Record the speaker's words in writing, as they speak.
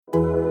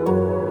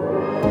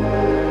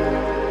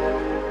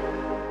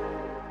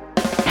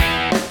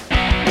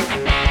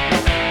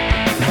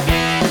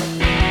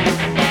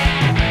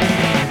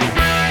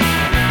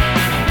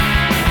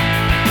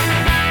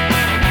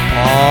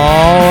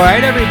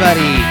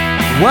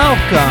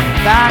Welcome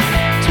back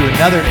to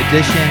another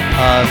edition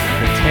of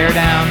The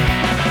Teardown.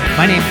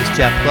 My name is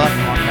Jeff Buck,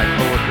 along with my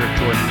coworker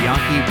Jordan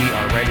Bianchi. We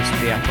are writers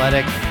for The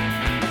Athletic,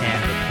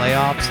 and the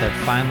playoffs have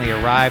finally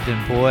arrived,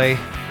 and boy,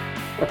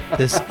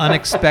 this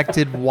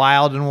unexpected,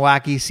 wild, and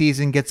wacky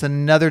season gets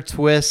another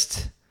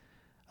twist,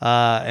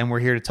 and we're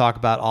here to talk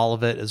about all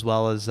of it, as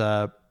well as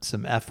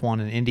some F1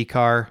 and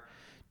IndyCar.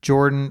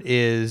 Jordan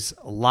is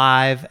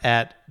live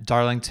at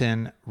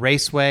Darlington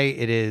Raceway.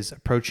 It is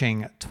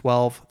approaching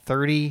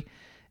 12:30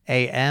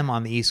 a.m.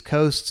 on the East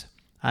Coast.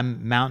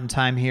 I'm Mountain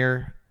Time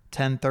here,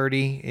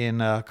 10:30 in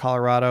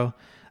Colorado.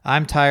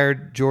 I'm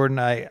tired, Jordan.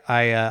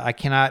 I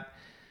cannot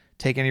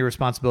take any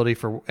responsibility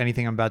for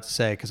anything I'm about to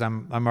say because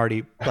I'm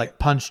already like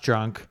punch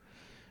drunk.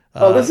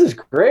 This is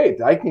great.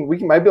 Might be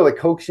able to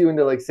coax you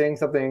into like saying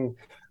something.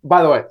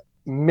 By the way,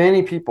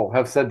 many people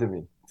have said to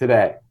me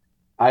today,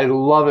 I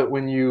love it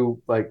when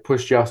you like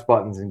push Jeff's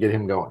buttons and get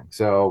him going.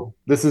 So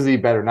this is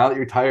even better. Now that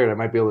you're tired, I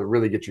might be able to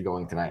really get you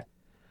going tonight.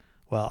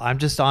 Well, I'm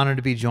just honored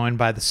to be joined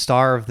by the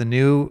star of the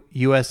new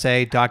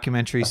USA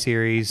documentary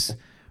series,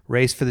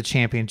 Race for the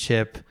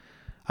Championship.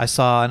 I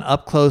saw an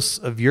up close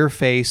of your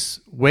face,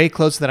 way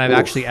closer than I've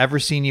actually ever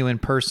seen you in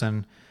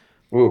person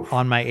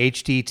on my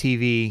HD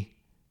TV.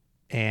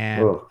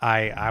 And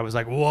I was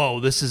like, whoa,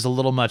 this is a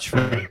little much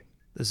for me.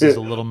 This is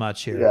a little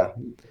much here. Yeah.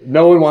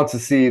 No one wants to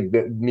see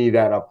me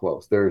that up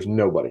close. There's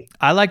nobody.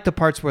 I like the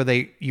parts where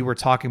you were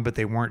talking, but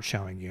they weren't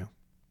showing you.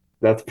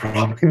 That's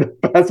probably the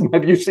best.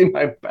 Have you seen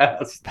my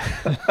best?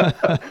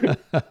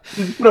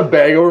 Just put a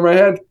bag over my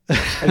head.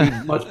 I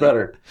mean, much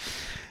better.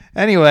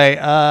 Anyway,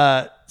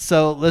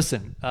 so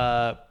listen,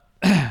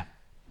 I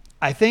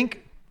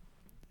think,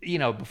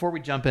 before we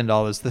jump into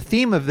all this, the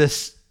theme of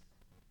this,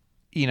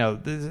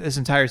 this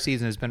entire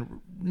season has been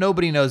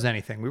nobody knows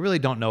anything. We really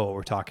don't know what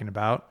we're talking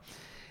about.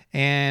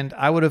 And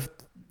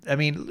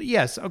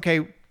yes,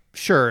 okay,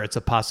 sure, it's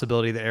a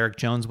possibility that Erik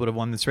Jones would have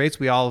won this race.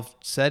 We all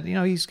said,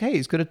 he's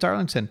good at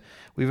Darlington.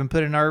 We even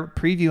put in our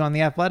preview on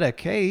The Athletic,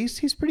 hey,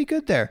 he's pretty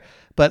good there.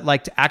 But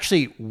like to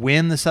actually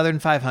win the Southern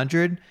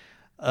 500,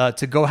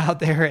 to go out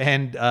there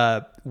and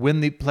win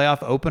the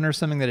playoff opener,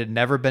 something that had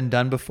never been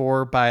done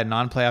before by a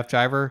non-playoff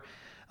driver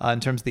in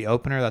terms of the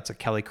opener, that's a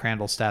Kelly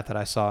Crandall stat that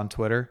I saw on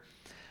Twitter,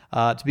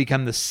 to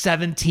become the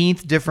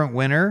 17th different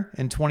winner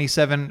in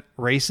 27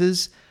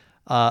 races,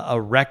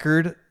 a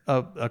record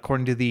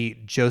according to the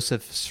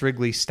Joseph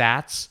Srigley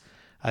stats.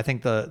 I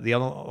think the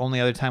only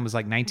other time was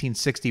like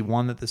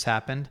 1961 that this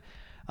happened.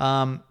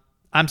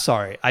 I'm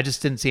sorry. I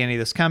just didn't see any of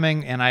this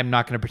coming, and I'm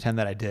not going to pretend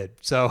that I did.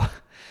 So,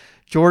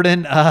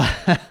 Jordan,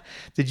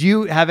 did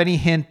you have any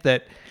hint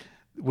that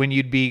when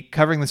you'd be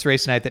covering this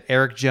race tonight that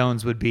Erik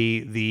Jones would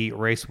be the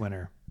race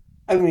winner?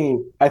 I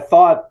mean, I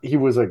thought he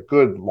was a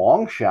good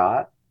long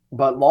shot,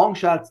 but long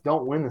shots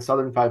don't win the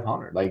Southern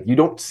 500. Like, you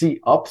don't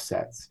see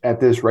upsets at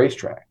this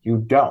racetrack. You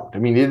don't. I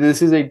mean,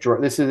 this is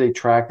a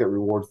track that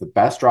rewards the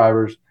best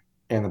drivers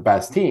and the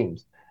best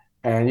teams.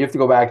 And you have to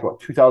go back to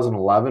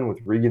 2011 with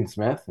Regan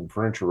Smith and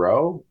Furniture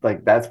Row.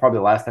 Like, that's probably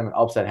the last time an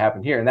upset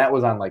happened here, and that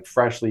was on like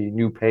freshly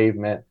new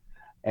pavement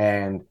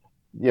and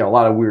a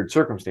lot of weird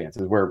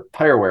circumstances where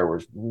tire wear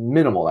was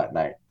minimal that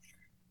night.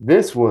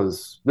 This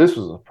was a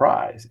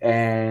surprise,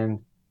 and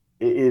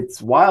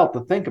it's wild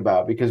to think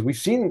about because we've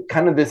seen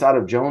kind of this out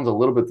of Jones a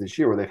little bit this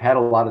year where they've had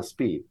a lot of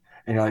speed,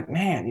 and you're like,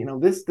 man,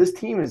 this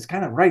team is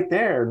kind of right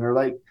there, and they're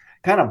like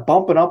kind of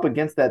bumping up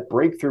against that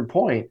breakthrough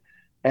point,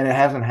 and it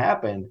hasn't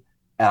happened.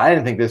 And I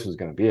didn't think this was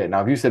going to be it.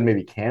 Now, if you said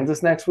maybe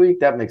Kansas next week,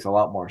 that makes a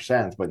lot more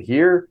sense. But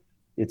here,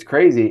 it's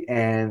crazy,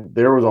 and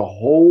there was a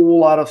whole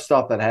lot of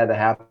stuff that had to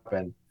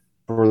happen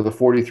for the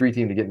 43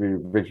 team to get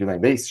victory lane.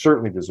 They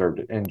certainly deserved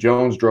it, and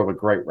Jones drove a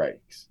great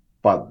race.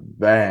 But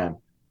bam,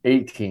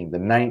 18, the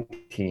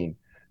 19,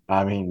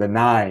 the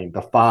 9,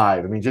 the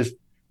 5. Just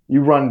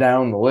you run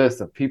down the list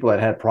of people that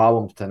had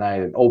problems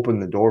tonight and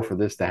opened the door for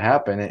this to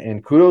happen.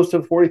 And kudos to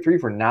the 43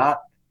 for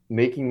not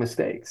making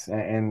mistakes.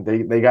 And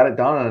they got it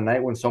done on a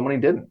night when so many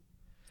didn't.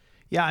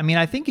 Yeah,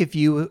 I think if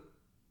you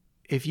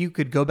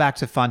could go back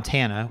to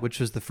Fontana, which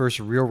was the first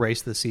real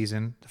race of the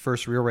season, the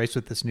first real race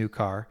with this new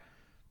car,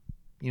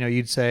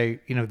 you'd say,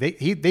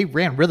 they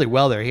ran really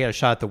well there. He had a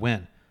shot at the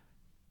win.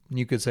 And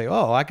you could say,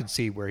 oh, I could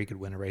see where he could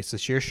win a race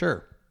this year,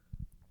 sure.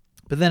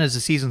 But then as the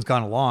season's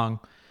gone along,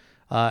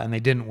 and they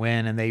didn't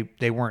win, and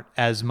they weren't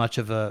as much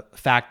of a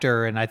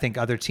factor, and I think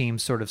other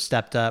teams sort of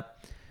stepped up.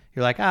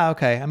 You're like,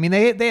 okay.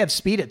 They have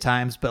speed at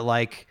times, but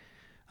like,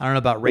 I don't know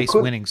about race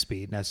winning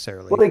speed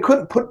necessarily. Well, they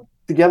couldn't put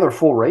together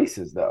full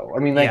races though.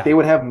 They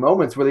would have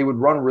moments where they would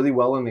run really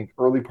well in the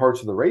early parts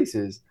of the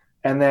races,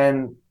 and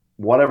then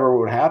whatever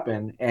would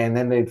happen, and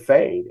then they'd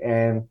fade.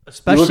 And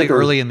especially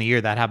early in the year,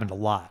 that happened a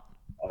lot.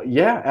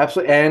 Yeah,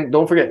 absolutely. And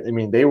don't forget,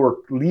 they were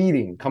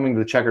leading coming to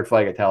the checkered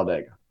flag at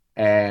Talladega,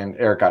 and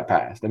Erik got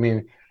passed.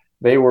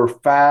 They were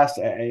fast,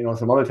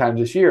 some other times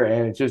this year,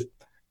 and it's just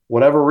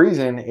whatever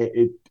reason,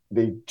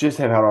 they just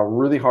have had a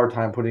really hard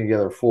time putting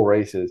together full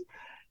races.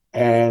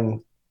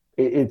 And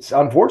it's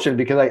unfortunate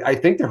because I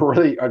think they're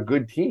really a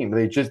good team.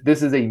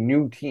 This is a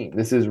new team.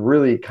 This is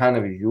really kind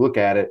of, if you look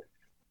at it,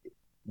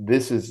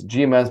 this is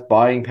GMS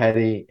buying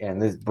Petty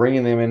and this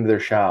bringing them into their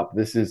shop.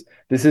 This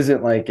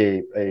isn't like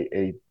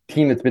a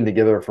team that's been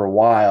together for a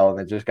while and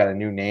they just got a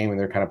new name and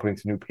they're kind of putting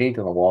some new paint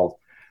on the walls.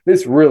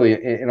 This really,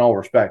 in all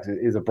respects,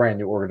 is a brand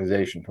new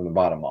organization from the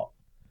bottom up.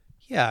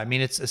 Yeah, I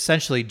mean, it's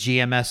essentially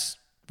GMS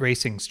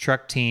Racing's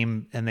truck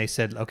team, and they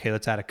said, okay,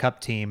 let's add a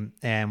cup team,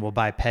 and we'll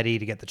buy Petty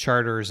to get the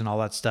charters and all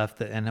that stuff,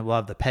 and we'll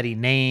have the Petty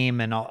name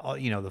and all,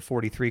 the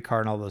 43 car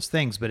and all those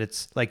things. But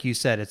it's like you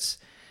said,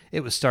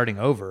 it was starting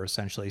over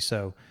essentially.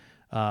 So,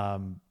 I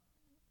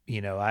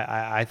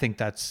think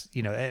that's,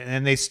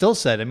 and they still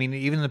said, I mean,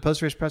 even in the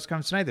post race press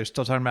conference tonight, they're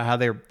still talking about how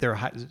they're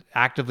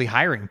actively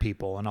hiring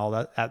people and all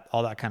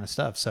that kind of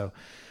stuff. So.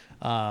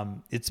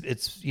 It's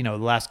the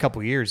last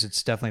couple of years,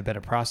 it's definitely been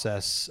a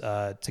process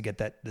to get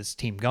this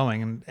team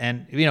going,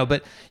 and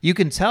but you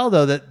can tell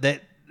though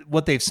that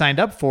what they've signed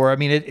up for. I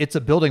mean, it's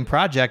a building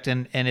project,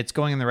 and it's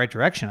going in the right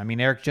direction. I mean,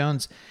 Erik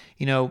Jones,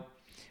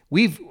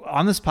 we've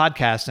on this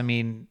podcast, I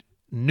mean,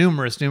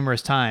 numerous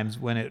times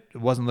when it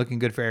wasn't looking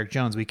good for Erik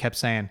Jones, we kept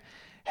saying,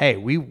 hey,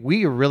 we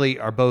really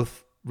are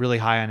both really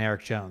high on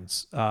Erik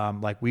Jones.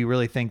 Like we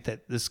really think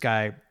that this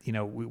guy,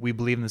 we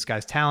believe in this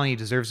guy's talent. He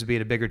deserves to be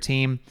at a bigger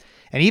team.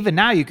 And even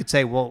now you could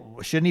say, well,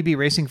 shouldn't he be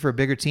racing for a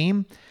bigger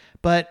team?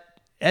 But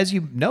as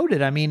you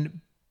noted, I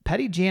mean,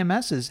 Petty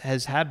GMS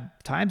has had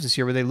times this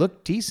year where they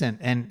look decent.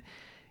 And,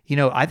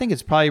 I think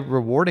it's probably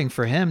rewarding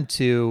for him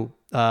to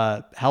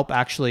help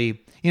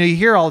actually, you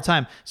hear all the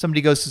time,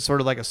 somebody goes to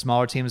sort of like a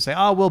smaller team and say,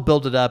 oh, we'll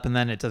build it up. And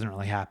then it doesn't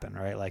really happen,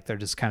 right? Like they're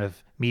just kind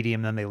of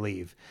medium, then they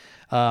leave.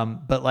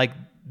 But like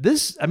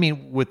this, I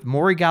mean, with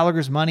Maury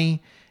Gallagher's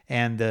money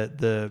and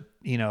the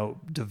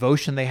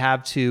devotion they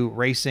have to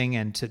racing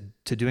and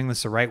to doing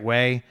this the right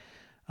way,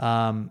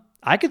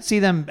 I could see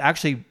them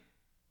actually,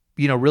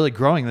 really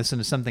growing this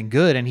into something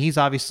good. And he's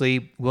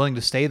obviously willing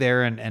to stay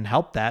there and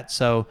help that.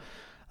 So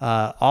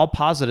all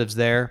positives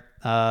there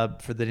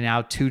for the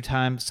now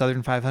 2-time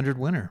Southern 500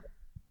 winner.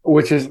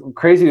 Which is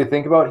crazy to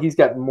think about. He's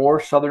got more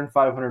Southern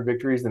 500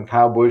 victories than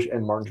Kyle Busch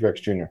and Martin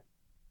Truex Jr.,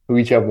 who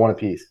each have one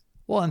apiece.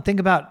 Well, and think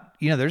about,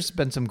 there's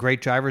been some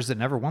great drivers that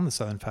never won the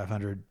Southern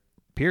 500,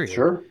 period.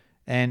 Sure.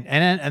 And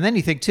then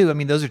you think too, I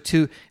mean,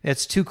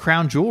 it's 2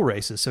 crown jewel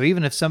races. So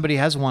even if somebody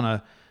has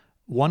won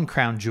one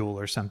crown jewel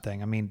or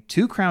something, I mean,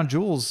 2 crown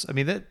jewels, I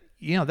mean,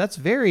 that's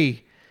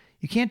very,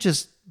 you can't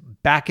just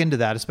back into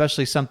that,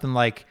 especially something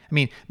like, I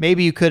mean,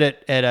 maybe you could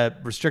at a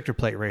restrictor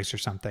plate race or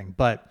something,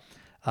 but,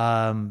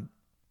 not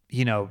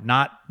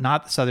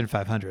the Southern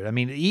 500. I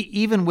mean,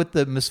 even with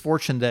the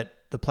misfortune that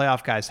the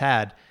playoff guys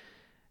had,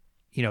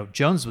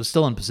 Jones was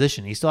still in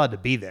position. He still had to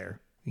be there.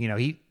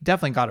 He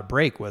definitely got a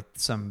break with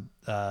some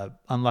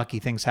unlucky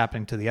things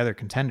happening to the other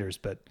contenders,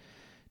 but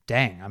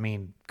dang, I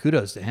mean,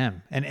 kudos to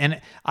him.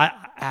 And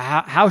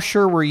how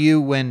sure were you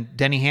when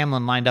Denny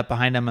Hamlin lined up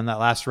behind him in that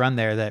last run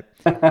there that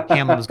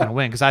Hamlin was going to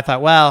win? Because I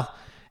thought, well,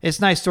 it's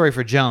a nice story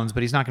for Jones,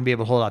 but he's not going to be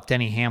able to hold off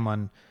Denny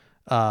Hamlin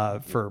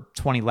for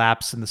 20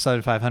 laps in the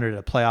Southern 500 at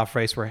a playoff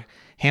race where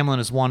Hamlin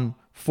has won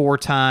 4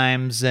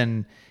 times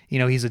and,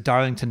 he's a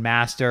Darlington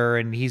master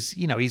and he's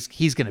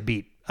going to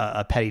beat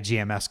a Petty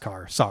GMS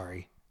car.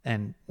 Sorry.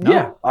 And no.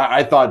 Yeah,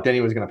 I thought Denny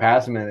was going to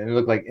pass him, and it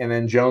looked like, and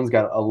then Jones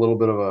got a little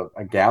bit of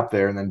a gap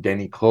there, and then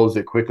Denny closed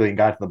it quickly and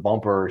got to the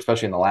bumper,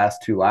 especially in the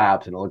last 2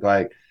 laps, and it looked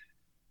like,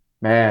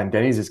 man,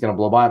 Denny's just going to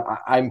blow by him.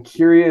 I'm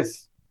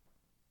curious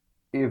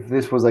if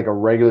this was like a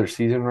regular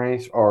season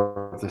race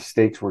or if the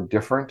stakes were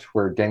different,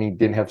 where Denny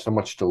didn't have so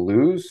much to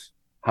lose,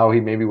 how he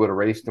maybe would have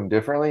raced him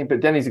differently. But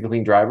Denny's a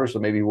clean driver, so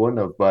maybe he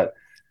wouldn't have, but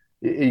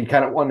you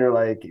kind of wonder,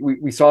 like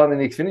we saw it in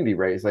the Xfinity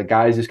race, like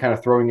guys just kind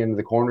of throwing into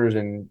the corners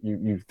and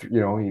you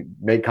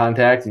make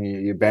contact and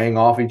you bang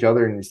off each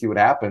other and you see what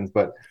happens,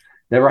 but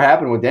never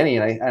happened with Denny.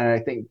 And I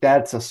think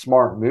that's a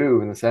smart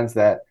move in the sense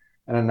that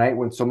on a night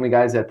when so many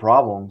guys had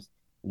problems,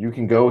 you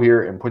can go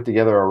here and put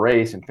together a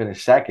race and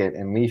finish second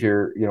and leave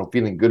here,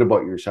 feeling good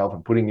about yourself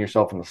and putting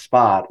yourself in a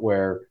spot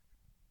where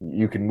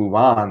you can move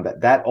on.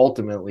 That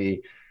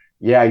ultimately,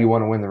 yeah, you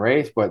want to win the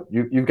race, but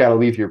you've got to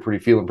leave here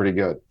feeling pretty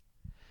good.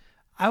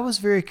 I was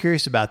very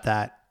curious about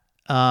that.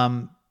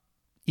 I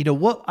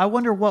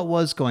wonder what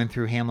was going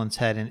through Hamlin's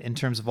head in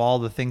terms of all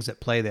the things at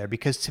play there.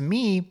 Because to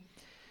me,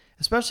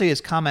 especially his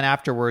comment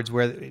afterwards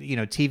where,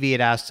 TV had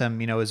asked him,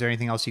 is there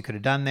anything else you could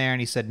have done there? And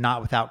he said,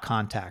 not without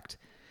contact.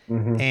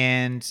 Mm-hmm.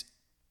 And,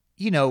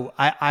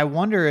 I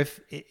wonder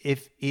if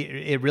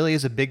it really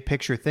is a big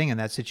picture thing in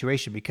that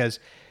situation. Because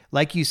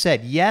like you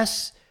said,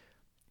 yes,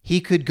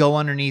 he could go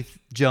underneath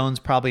Jones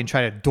probably and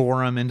try to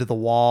door him into the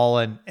wall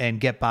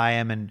and get by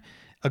him and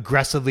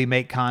aggressively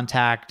make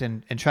contact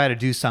and try to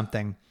do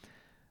something.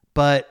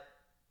 But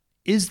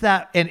is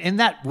that, and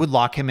that would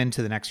lock him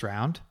into the next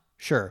round?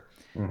 Sure.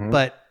 Mm-hmm.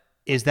 But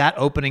is that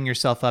opening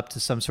yourself up to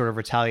some sort of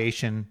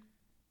retaliation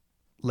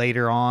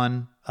later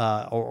on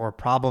or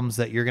problems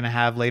that you're going to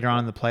have later on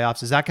in the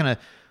playoffs? Is that going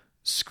to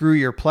screw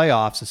your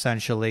playoffs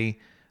essentially,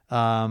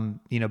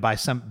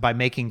 by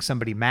making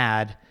somebody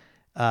mad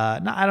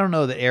no, I don't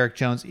know that Eric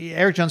Jones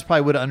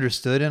probably would have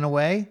understood in a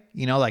way,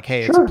 like,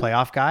 hey, it's a Sure,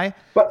 playoff guy.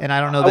 but And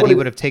I don't know I that he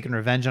would would have taken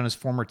revenge on his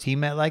former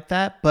teammate like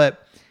that.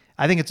 But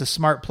I think it's a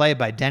smart play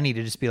by Denny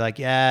to just be like,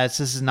 yeah,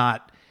 it's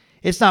not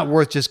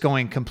worth just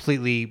going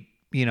completely,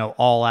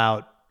 all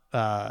out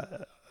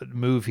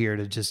move here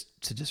to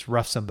just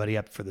rough somebody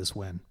up for this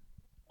win.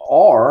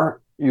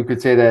 Or you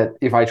could say that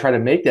if I try to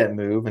make that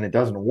move and it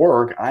doesn't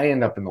work, I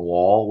end up in the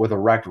wall with a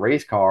wrecked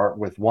race car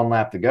with one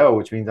lap to go,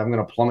 which means I'm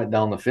going to plummet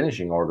down the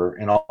finishing order.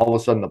 And all of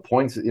a sudden, the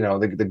points,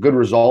 the good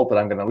result that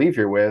I'm going to leave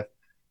here with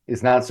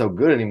is not so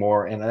good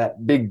anymore. And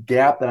that big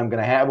gap that I'm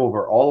going to have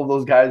over all of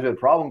those guys who had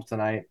problems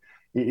tonight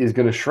is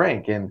going to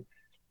shrink. And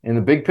in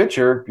the big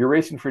picture, if you're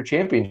racing for a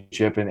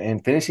championship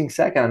and finishing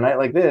second on a night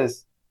like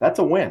this, that's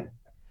a win.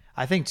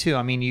 I think too.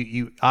 I mean,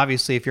 you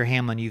obviously, if you're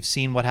Hamlin, you've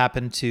seen what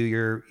happened to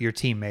your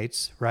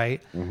teammates,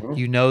 right? Mm-hmm.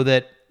 You know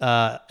that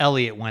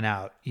Elliott went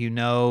out. You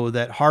know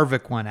that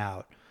Harvick went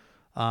out.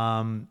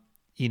 Other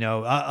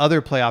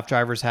playoff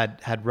drivers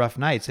had rough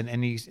nights,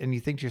 and you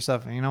think to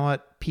yourself, you know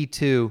what,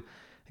 P2,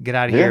 get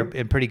out of here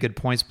in pretty good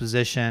points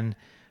position.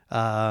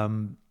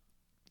 I'm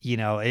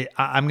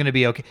going to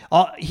be okay.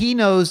 He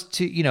knows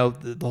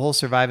the whole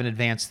survive and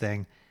advance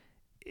thing.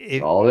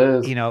 All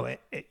it is.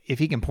 If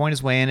he can point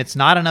his way in, it's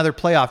not another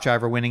playoff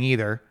driver winning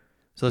either.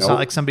 So it's not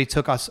like somebody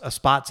took us a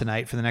spot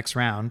tonight for the next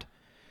round.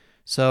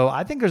 So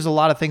I think there's a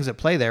lot of things at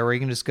play there where you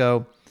can just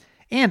go.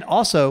 And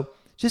also,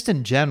 just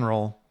in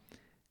general,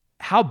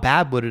 how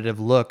bad would it have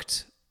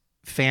looked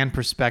fan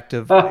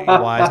perspective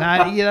wise?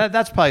 Now,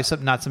 that's probably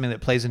not something that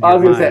plays into your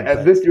mind. I was going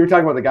to say, you were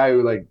talking about the guy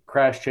who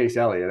crashed Chase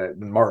Elliott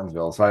in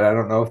Martinsville. So I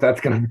don't know if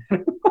that's going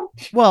to.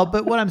 Well,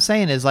 but what I'm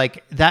saying is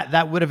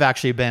that would have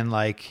actually been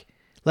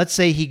let's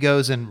say he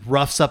goes and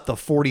roughs up the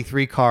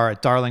 43 car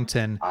at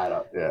Darlington,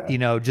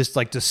 just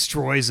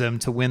destroys him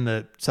to win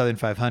the Southern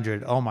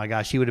 500. Oh my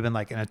gosh, he would have been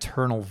like an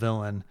eternal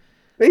villain.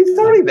 He's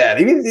already that.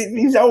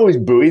 He's always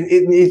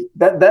booing.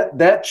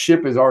 That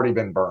ship has already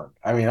been burned.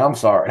 I mean, I'm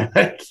sorry.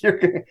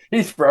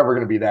 He's forever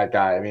going to be that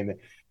guy. I mean,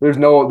 there's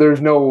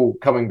no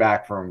coming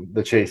back from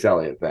the Chase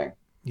Elliott thing.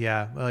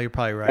 Yeah, well, you're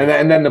probably right.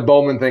 And then the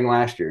Bowman thing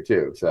last year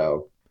too.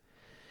 So,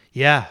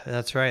 yeah,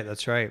 that's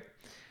right.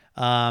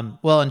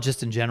 Well, and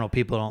just in general,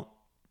 people don't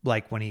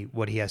like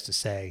what he has to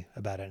say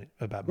about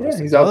most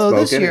he's outspoken. Although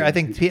this year, I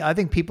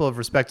think people have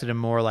respected him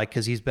more,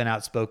 because he's been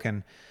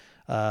outspoken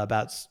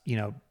about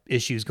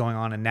issues going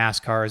on in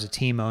NASCAR as a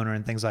team owner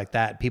and things like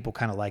that. People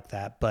kind of like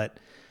that, but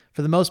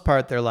for the most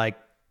part, they're like,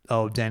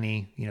 "Oh,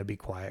 Denny, be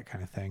quiet,"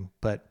 kind of thing.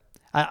 But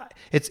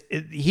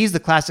he's the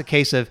classic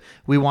case of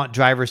we want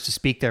drivers to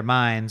speak their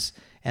minds,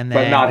 and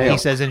then he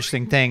says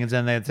interesting things,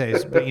 and then they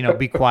say,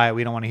 "Be quiet.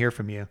 We don't want to hear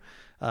from you."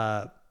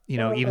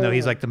 Even though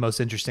he's like the most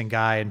interesting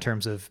guy in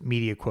terms of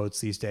media quotes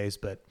these days,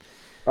 but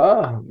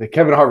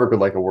Kevin Harvick would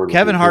like a word.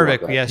 Kevin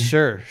Harvick, yes,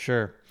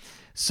 sure.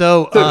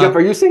 So Jeff,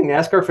 are you saying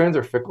NASCAR fans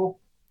are fickle?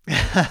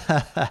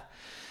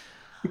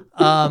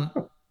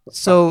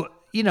 So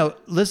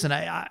listen,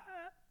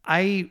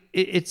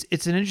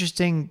 it's an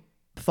interesting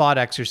thought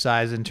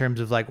exercise in terms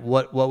of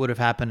what would have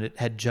happened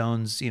had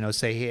Jones,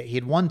 say he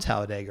had won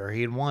Talladega or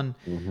he had won,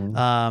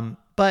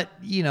 but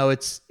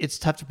it's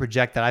tough to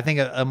project that. I think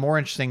a more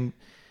interesting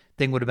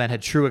thing would have been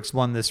had Truex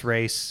won this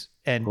race,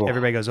 and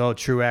everybody goes, "Oh,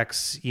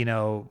 Truex,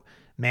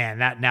 man,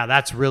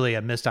 that's really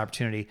a missed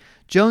opportunity."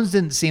 Jones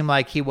didn't seem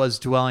like he was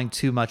dwelling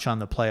too much on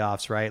the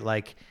playoffs, right?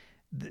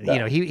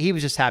 He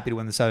was just happy to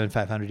win the Southern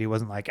 500. He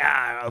wasn't like,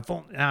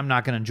 I'm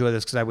not going to enjoy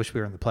this because I wish we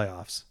were in the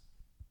playoffs.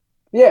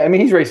 Yeah, I mean,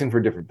 he's racing for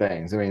different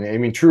things. I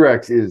mean,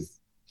 Truex is,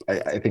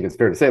 I think it's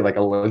fair to say,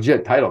 a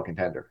legit title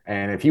contender.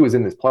 And if he was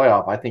in this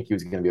playoff, I think he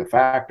was going to be a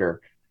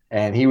factor.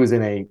 And he was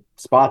in a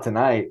spot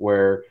tonight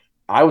where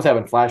I was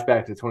having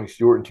flashback to Tony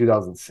Stewart in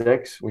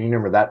 2006. When you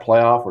remember that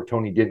playoff where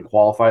Tony didn't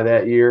qualify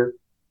that year,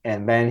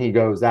 and then he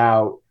goes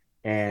out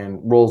and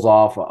rolls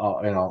off,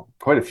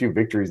 quite a few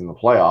victories in the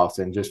playoffs,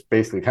 and just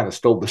basically kind of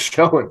stole the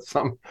show in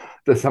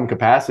some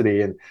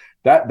capacity. And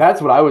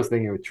that's what I was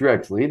thinking with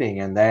Truex leading.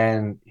 And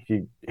then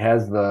he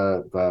has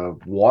the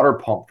water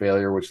pump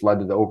failure, which led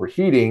to the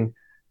overheating,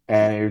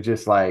 and it was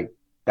just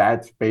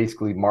that's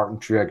basically Martin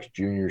Truex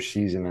Jr.'s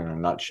season in a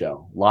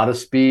nutshell. A lot of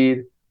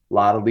speed, a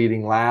lot of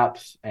leading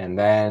laps, and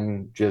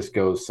then just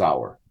goes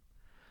sour.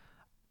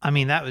 I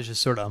mean, that was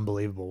just sort of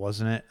unbelievable,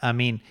 wasn't it? I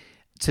mean,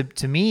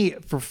 to me,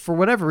 for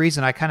whatever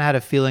reason, I kind of had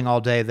a feeling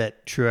all day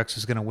that Truex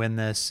was going to win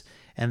this,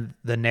 and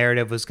the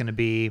narrative was going to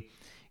be,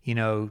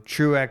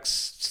 Truex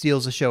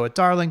steals the show at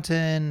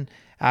Darlington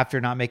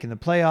after not making the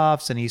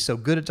playoffs, and he's so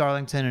good at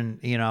Darlington,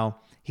 and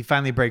he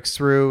finally breaks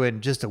through,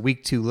 and just a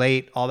week too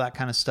late, all that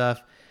kind of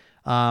stuff.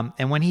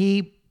 And when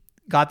he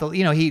got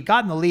he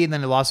got in the lead, and then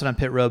he lost it on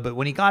pit road, but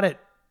when he got it,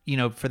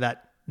 for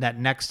that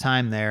next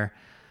time there,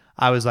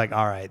 I was like,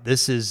 all right,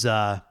 this is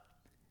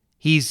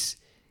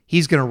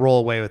he's going to roll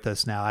away with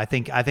this now. I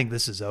think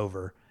this is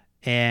over.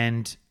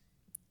 And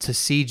to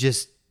see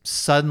just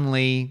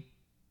suddenly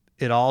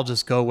it all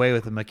just go away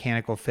with a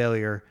mechanical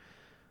failure,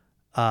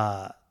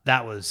 that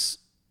was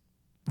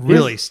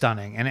really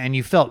stunning. And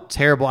you felt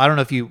terrible. I don't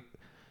know if you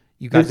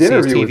you got His to see his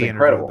interview was TV interview,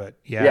 incredible. but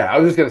Yeah, I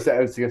was gonna say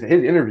his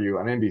interview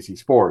on NBC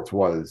Sports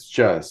was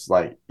just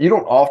like you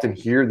don't often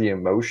hear the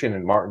emotion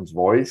in Martin's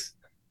voice.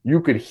 You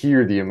could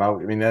hear the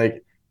emotion. I mean,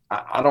 like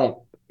I don't.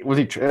 Was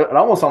he? It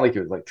almost sounded like he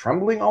was like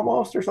trembling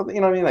almost or something.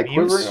 You know what I mean? Like he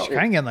was quivering.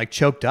 kind of getting like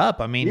choked up.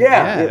 I mean,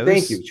 Yeah, it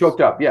thank was, you.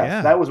 Choked up. Yes,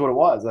 yeah. that was what it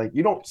was. Like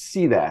you don't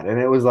see that, and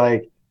it was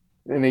like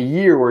in a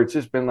year where it's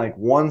just been like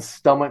one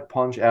stomach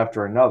punch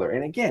after another.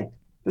 And again,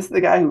 this is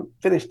the guy who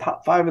finished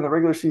top 5 in the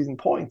regular season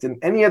points, and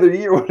any other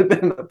year would have been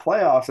in the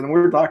playoffs. And we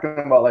were talking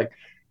about like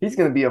he's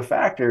going to be a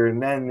factor,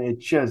 and then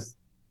it's just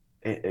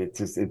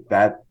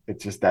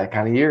that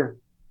kind of year.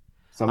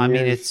 I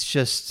mean, it's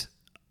just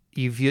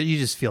you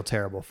just feel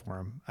terrible for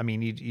him. I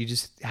mean, you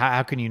just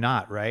how can you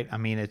not, right? I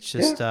mean, it's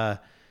just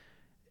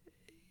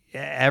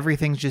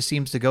everything just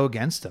seems to go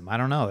against him. I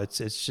don't know. It's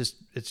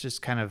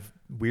just kind of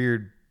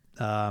weird.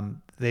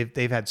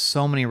 They've had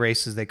so many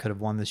races they could have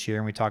won this year,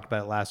 and we talked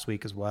about it last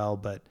week as well.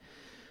 But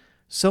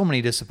so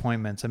many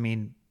disappointments. I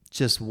mean,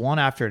 just one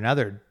after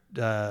another.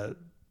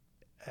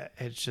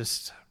 It's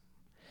just,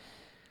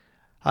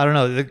 I don't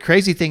know. The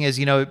crazy thing is,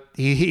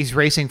 he's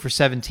racing for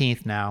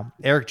 17th now.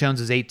 Eric Jones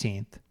is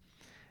 18th.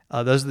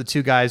 Those are the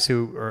two guys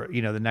who are,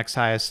 the next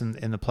highest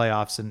in the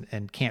playoffs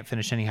and can't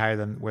finish any higher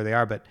than where they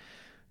are. But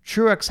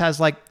Truex has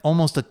like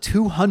almost a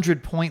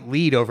 200-point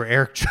lead over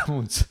Eric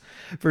Jones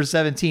for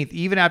 17th,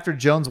 even after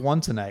Jones won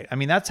tonight. I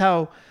mean, that's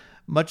how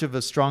much of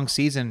a strong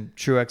season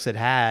Truex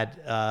had.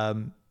 I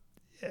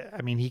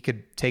mean, he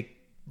could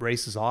take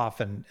races off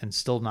and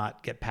still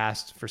not get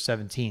passed for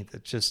 17th.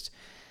 It's just,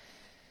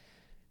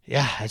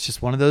 it's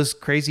just one of those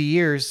crazy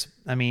years.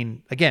 I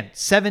mean, again,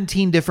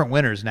 17 different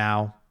winners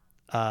now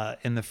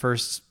in the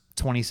first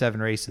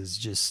 27 races,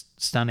 just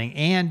stunning.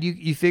 And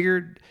you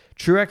figured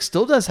Truex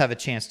still does have a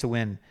chance to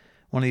win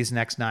one of these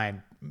next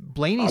 9.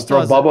 Blaney still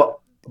has Bubba,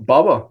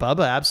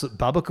 absolutely.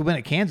 Bubba could win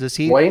at Kansas.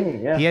 He was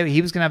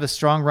going to have a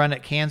strong run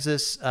at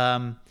Kansas.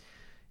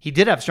 He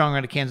did have a strong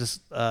run at Kansas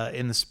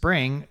in the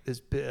spring.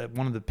 Is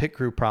one of the pit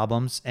crew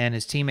problems, and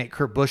his teammate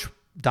Kurt Busch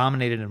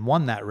dominated and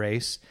won that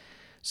race.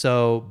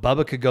 So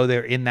Bubba could go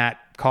there in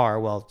that car.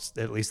 Well, it's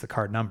at least the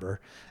car number.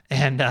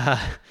 And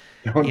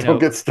don't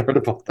get started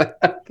about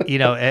that.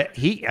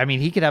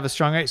 he could have a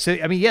strong race. So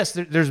I mean, yes,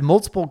 there's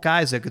multiple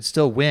guys that could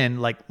still win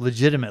like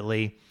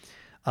legitimately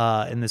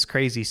in this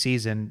crazy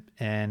season.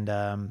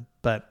 And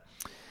but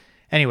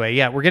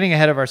anyway, we're getting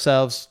ahead of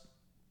ourselves.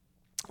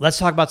 Let's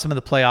talk about some of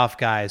the playoff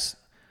guys.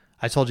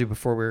 I told you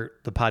before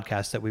the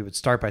podcast that we would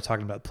start by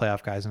talking about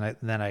playoff guys,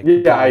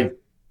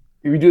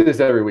 we do this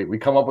every week. We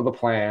come up with a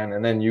plan,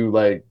 and then you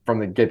like from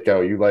the get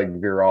go, you like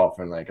veer off,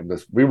 and like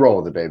we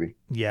roll with it, baby.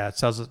 Yeah, it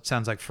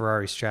sounds like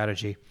Ferrari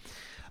strategy.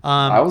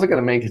 I wasn't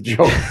gonna make a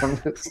joke from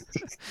this.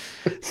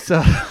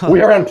 So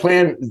we are on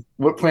plan.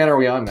 What plan are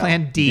we on now?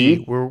 Plan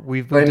D.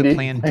 We've moved to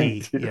plan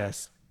D.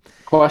 Yes.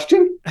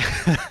 Question.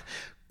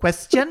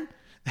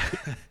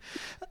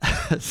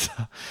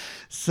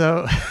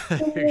 So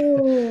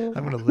I'm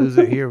going to lose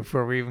it here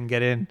before we even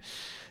get in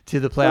to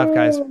the playoff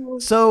guys.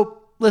 So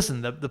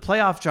listen, the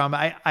playoff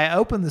drama, I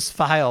opened this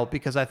file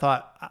because I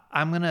thought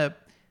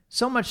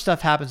so much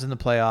stuff happens in the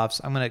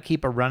playoffs. I'm going to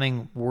keep a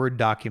running Word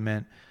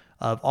document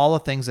of all the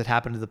things that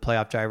happen to the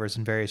playoff drivers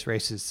in various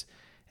races.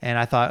 And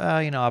I thought,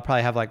 I'll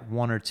probably have like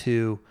one or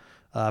two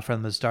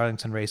from the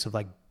Darlington race of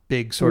like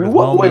big sort of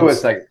moments. Wait a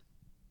second.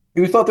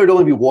 You thought there'd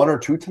only be one or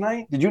two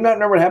tonight? Did you not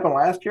know what happened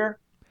last year?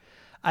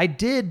 I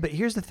did, but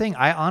here's the thing.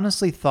 I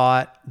honestly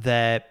thought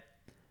that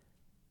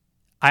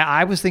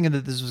I was thinking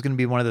that this was going to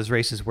be one of those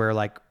races where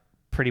like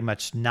pretty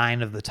much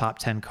 9 of the top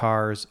 10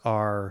 cars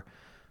are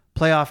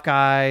playoff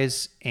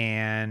guys,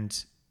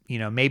 and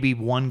maybe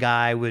one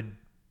guy would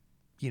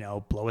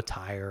blow a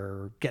tire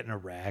or get in a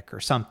wreck or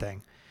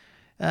something.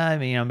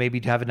 Maybe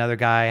to have another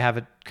guy have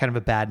a kind of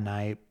a bad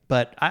night.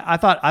 But I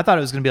thought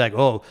it was going to be like,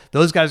 oh,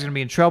 those guys are going to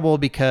be in trouble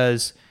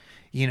because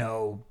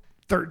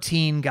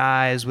 13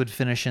 guys would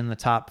finish in the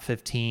top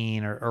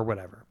 15 or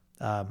whatever.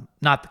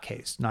 Not the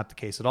case. Not the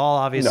case at all,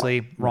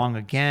 obviously. No. Wrong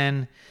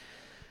again.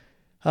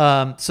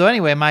 So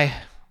anyway, my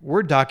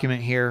Word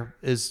document here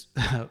is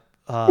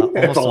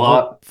almost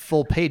a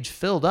full page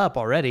filled up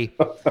already.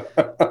 So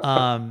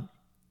I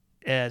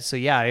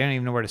don't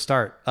even know where to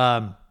start.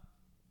 I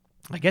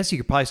guess you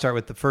could probably start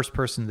with the first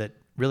person that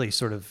really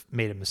sort of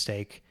made a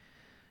mistake,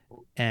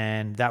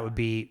 and that would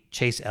be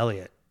Chase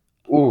Elliott.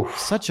 Ooh,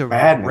 such a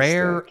rare,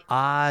 mistake.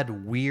 Odd,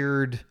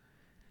 weird,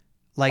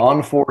 like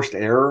unforced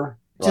error.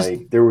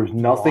 Like there was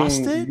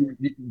nothing.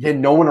 You had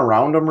no one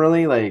around him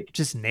really. Like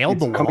just nailed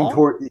the coming wall.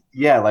 Toward,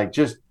 like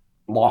just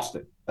lost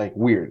it. Like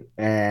weird,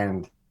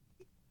 and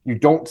you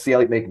don't see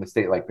Elliott make a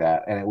mistake like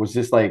that. And it was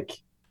just like,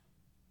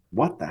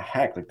 what the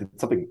heck? Like did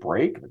something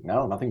break? Like,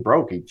 no, nothing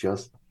broke. He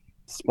just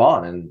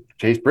spun, and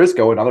Chase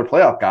Briscoe, another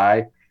playoff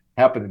guy,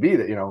 happened to be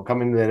that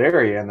come into that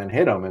area and then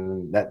hit him,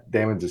 and that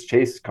damages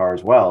Chase's car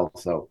as well.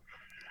 So.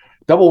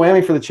 Double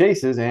whammy for the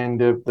Chases, and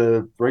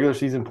the regular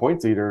season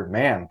points leader.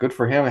 Man, good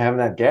for him having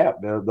that gap,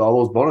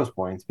 all those bonus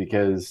points,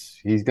 because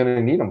he's going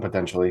to need them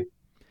potentially.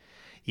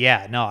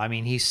 Yeah, no, I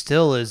mean, he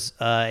still is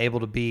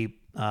able to be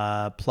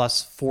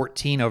plus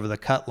 14 over the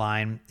cut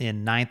line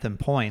in ninth in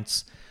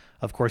points.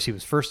 Of course, he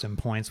was first in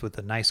points with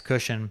a nice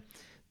cushion.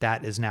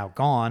 That is now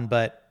gone,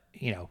 but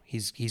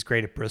he's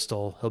great at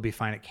Bristol. He'll be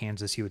fine at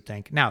Kansas, you would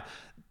think. Now,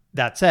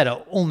 that said,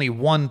 only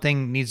one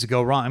thing needs to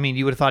go wrong. I mean,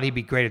 you would have thought he'd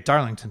be great at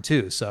Darlington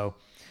too. So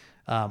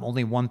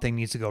only one thing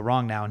needs to go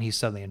wrong now, and he's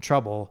suddenly in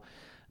trouble.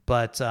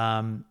 But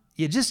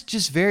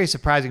just very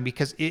surprising,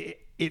 because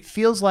it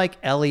feels like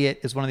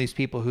Elliott is one of these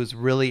people who's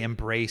really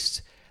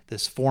embraced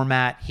this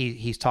format.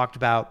 He's talked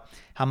about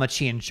how much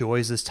he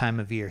enjoys this time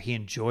of year. He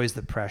enjoys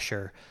the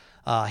pressure.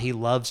 He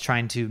loves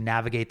trying to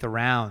navigate the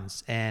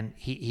rounds, and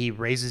he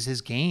raises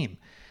his game.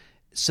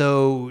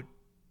 So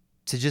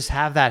to just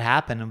have that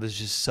happen, it was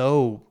just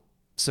so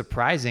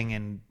surprising,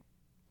 and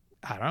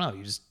I don't know,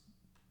 you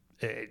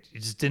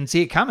just didn't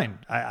see it coming.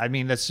 I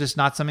mean, that's just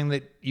not something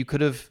that you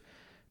could have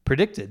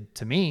predicted.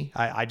 To me,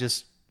 I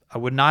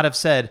would not have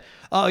said,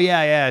 oh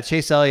yeah,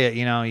 Chase Elliott,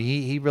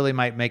 he really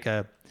might make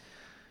a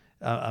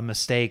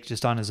mistake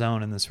just on his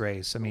own in this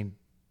race. I mean,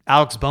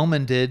 Alex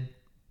Bowman did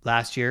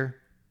last year.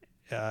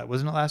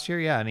 Wasn't it last year?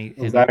 Yeah. And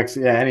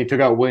he took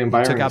out William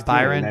Byron. Took out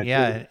Byron.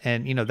 Yeah.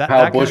 And that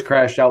Kyle Busch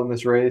crashed out in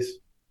this race.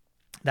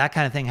 That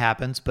kind of thing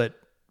happens, but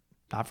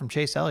not from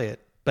Chase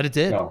Elliott. But it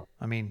did. No,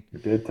 I mean,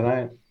 it did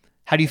tonight.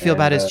 How do you feel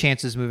about his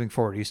chances moving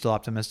forward? Are you still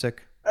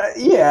optimistic?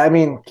 Yeah, I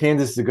mean,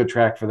 Kansas is a good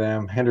track for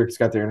them. Hendrick's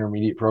got their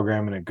intermediate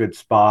program in a good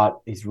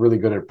spot. He's really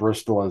good at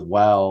Bristol as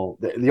well.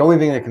 The only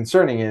thing that's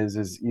concerning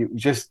is you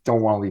just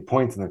don't want to leave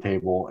points on the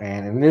table.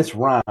 And in this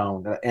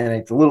round, and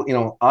it's a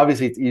little,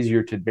 obviously it's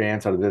easier to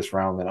advance out of this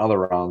round than other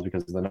rounds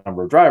because of the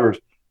number of drivers.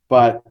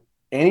 But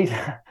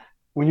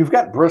when you've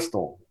got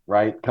Bristol,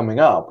 right, coming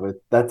up,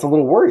 that's a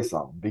little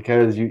worrisome,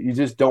 because you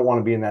just don't want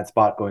to be in that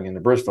spot going into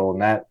Bristol.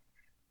 And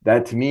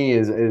that to me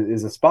is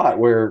a spot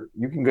where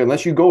you can go,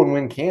 unless you go and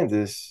win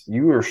Kansas,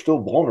 you are still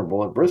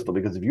vulnerable at Bristol,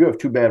 because if you have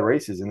two bad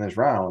races in this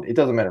round, it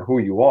doesn't matter who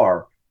you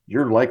are,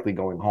 you're likely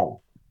going home.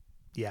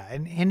 Yeah,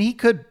 and he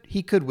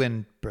could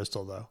win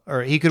Bristol though,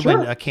 or he could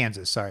win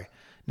Kansas,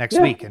 next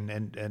week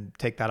and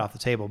take that off the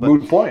table. But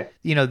good point.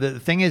 The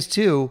thing is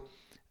too,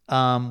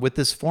 with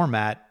this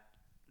format,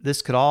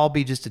 this could all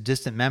be just a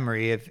distant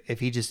memory if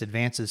he just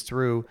advances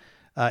through.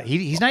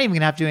 He's not even going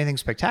to have to do anything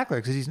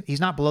spectacular, because he's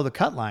not below the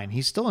cut line.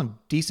 He's still in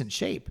decent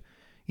shape,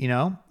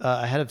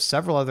 ahead of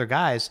several other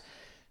guys.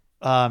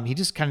 He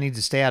just kind of needs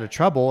to stay out of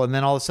trouble. And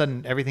then all of a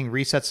sudden everything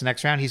resets the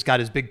next round. He's got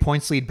his big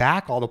points lead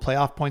back. All the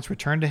playoff points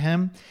return to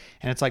him,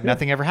 and it's like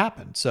nothing ever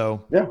happened.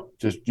 So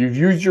just you've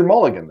used your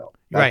mulligan though.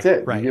 That's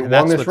it. Right. You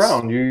won this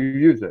round. You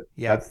use it.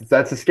 Yeah.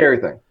 That's a scary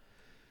thing.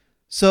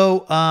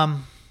 So,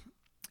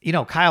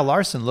 Kyle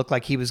Larson looked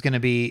like he was going to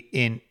be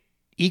in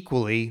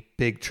equally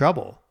big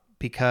trouble,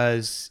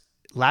 because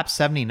lap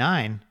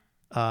 79,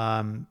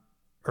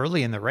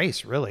 early in the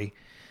race, really,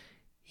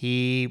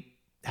 he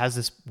has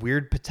this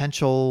weird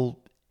potential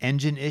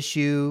engine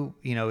issue.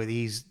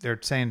 They're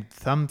saying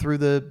thumb through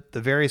the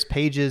various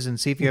pages and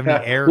see if you have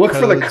any error Look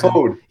codes. for the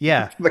code.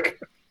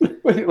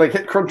 Like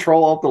hit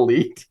Control Alt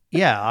Delete.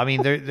 Yeah, I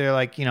mean they're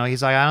like,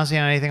 he's like, I don't see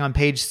anything on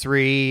page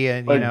 3,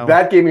 and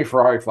that gave me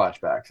Ferrari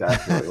flashbacks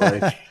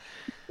actually.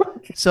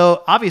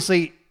 So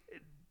obviously,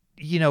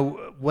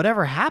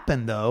 whatever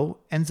happened though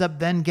ends up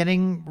then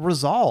getting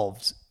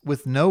resolved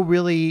with no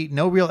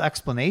real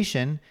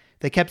explanation.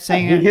 They kept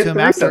saying it to him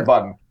after.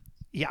 Button.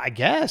 Yeah, I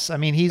guess. I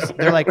mean,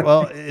 they're like,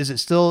 well, is it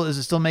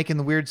still making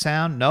the weird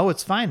sound? No,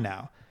 it's fine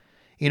now.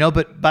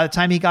 But by the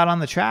time he got on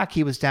the track,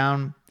 he was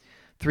down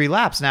 3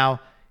 laps.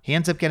 Now he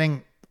ends up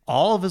getting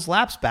all of his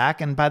laps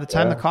back, and by the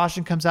time the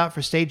caution comes out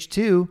for stage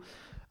 2,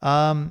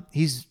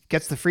 he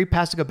gets the free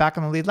pass to go back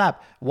on the lead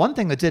lap. One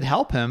thing that did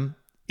help him,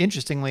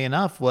 interestingly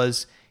enough,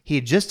 was he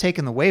had just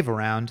taken the wave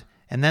around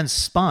and then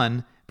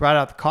spun, brought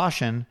out the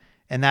caution,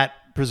 and that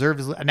preserved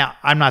his. Now,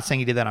 I'm not saying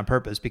he did that on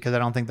purpose, because I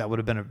don't think that would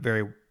have been a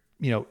very,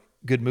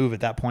 good move at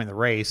that point in the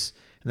race.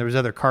 And there was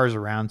other cars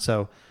around,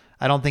 so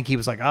I don't think he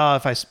was like, oh,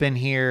 if I spin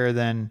here,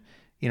 then,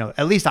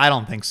 at least I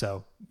don't think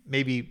so.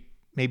 Maybe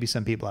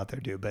some people out there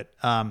do, but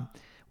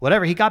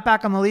whatever. He got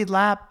back on the lead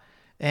lap,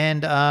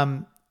 and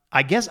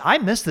I guess I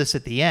missed this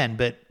at the end,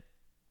 but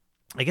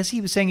I guess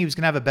he was saying he was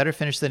going to have a better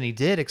finish than he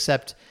did,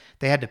 except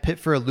they had to pit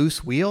for a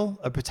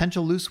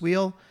potential loose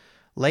wheel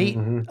late.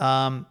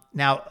 Mm-hmm.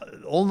 Now,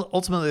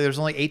 ultimately, there's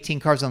only 18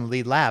 cars on the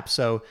lead lap,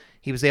 so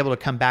he was able to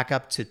come back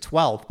up to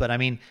 12th. But I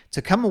mean,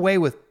 to come away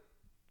with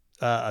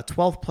a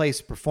 12th place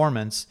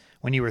performance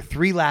when you were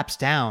 3 laps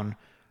down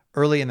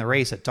early in the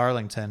race at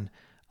Darlington,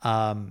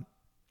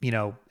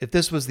 if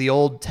this was the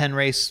old 10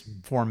 race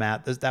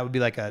format, that would be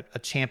like a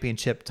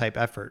championship type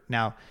effort.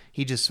 Now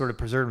he just sort of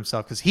preserved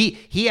himself, because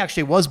he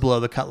actually was below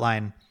the cut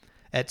line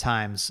at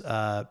times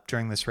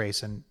during this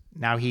race, and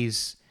now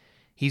he's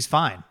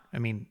fine. I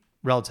mean,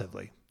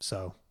 relatively.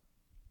 So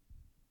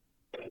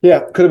yeah,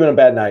 could have been a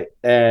bad night,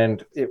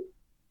 and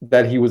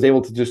that he was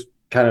able to just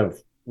kind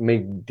of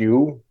make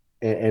do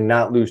and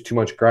not lose too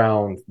much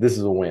ground. This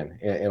is a win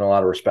in a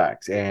lot of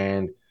respects,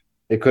 and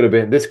this could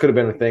have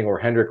been a thing where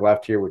Hendrick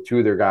left here with 2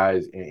 of their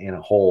guys in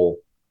a hole,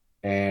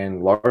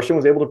 And Larson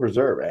was able to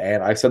preserve.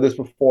 And I said this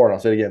before, and I'll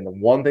say it again. The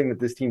one thing that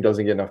this team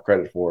doesn't get enough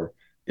credit for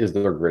is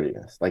their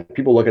grittiness. Like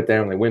people look at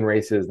them, they win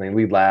races, and they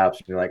lead laps,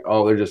 and you're like,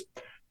 oh, they're just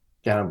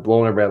kind of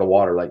blowing everybody out of the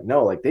water. Like,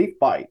 no, like they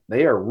fight.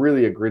 They are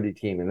really a gritty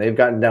team, and they've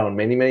gotten down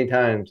many, many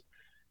times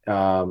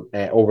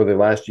over the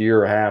last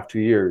year or half, 2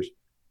 years,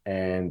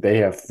 and they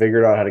have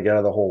figured out how to get out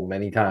of the hole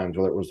many times.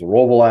 Whether it was the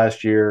Roval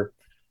last year,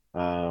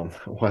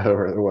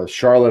 whether it was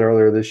Charlotte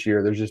earlier this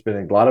year, there's just been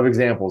a lot of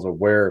examples of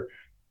where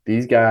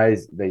these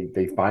guys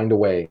they find a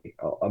way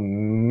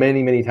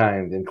many many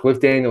times. And Cliff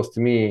Daniels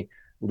to me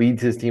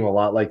leads his team a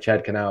lot like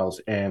Chad Knaus,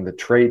 and the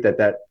trait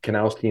that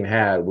Knaus team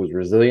had was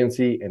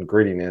resiliency and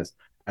grittiness,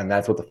 and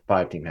that's what the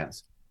 5 team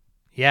has.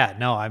 Yeah,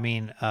 no, I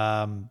mean,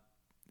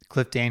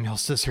 Cliff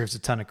Daniels deserves a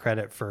ton of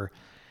credit for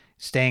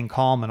staying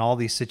calm in all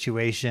these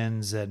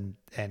situations and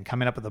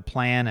coming up with a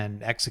plan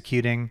and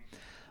executing.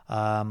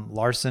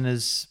 Larson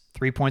is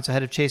 3 points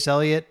ahead of Chase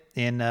Elliott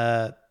in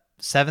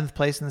 7th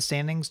place in the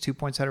standings, 2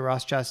 points ahead of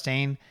Ross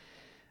Chastain.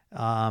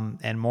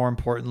 And more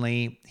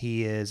importantly,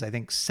 he is, I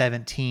think,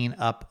 17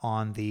 up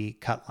on the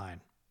cut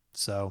line.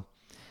 So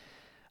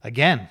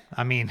again,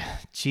 I mean,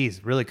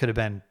 geez, really could have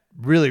been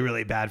really,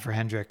 really bad for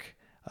Hendrick,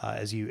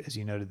 as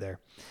you noted there.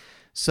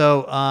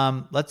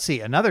 So let's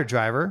see, another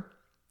driver.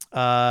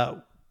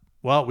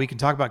 Well, we can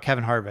talk about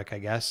Kevin Harvick, I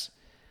guess.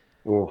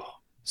 Ooh.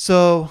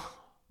 So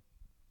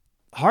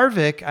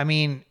Harvick, I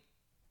mean,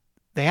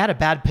 they had a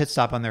bad pit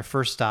stop on their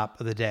first stop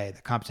of the day,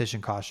 the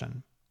competition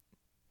caution.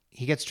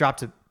 He gets dropped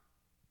to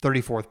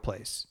 34th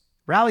place.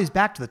 Rallies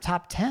back to the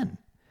top 10.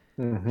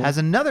 Mm-hmm. Has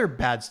another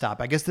bad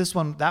stop. I guess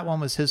that one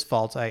was his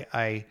fault.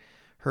 I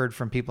heard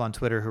from people on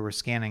Twitter who were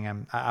scanning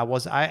him. I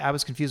was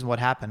confused on what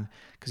happened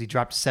because he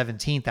dropped to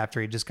 17th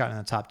after he just got in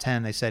the top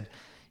 10. They said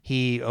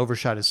he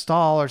overshot his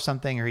stall or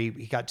something, or he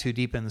got too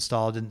deep in the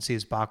stall, didn't see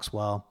his box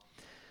well.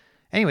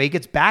 Anyway, he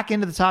gets back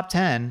into the top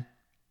 10,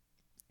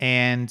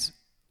 and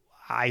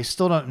I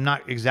still I'm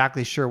not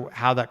exactly sure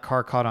how that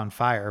car caught on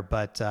fire,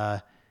 but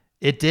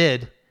it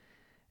did.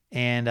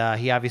 And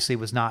he obviously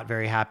was not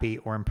very happy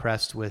or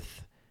impressed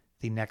with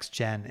the next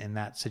gen in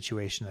that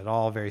situation at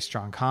all. Very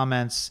strong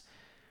comments.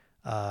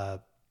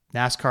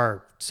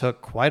 NASCAR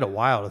took quite a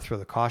while to throw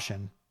the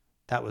caution.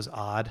 That was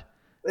odd.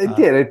 It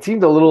did. It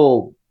seemed a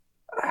little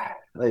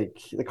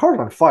like the car's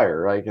on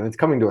fire, like, and it's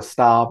coming to a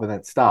stop, and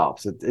it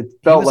stops. It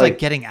felt he was like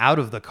getting out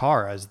of the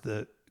car as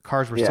the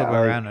cars were still going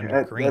around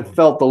under green. That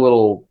felt a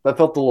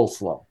little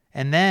slow.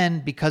 And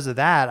then because of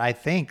that, I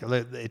think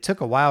it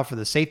took a while for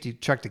the safety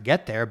truck to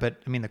get there, but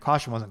I mean, the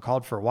caution wasn't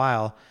called for a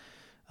while.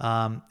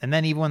 And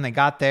then even when they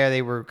got there,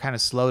 they were kind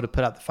of slow to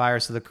put out the fire.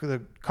 So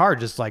the car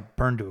just like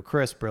burned to a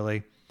crisp,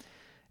 really.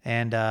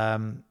 And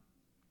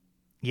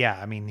yeah,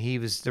 I mean,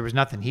 there was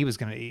nothing he was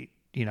going to eat.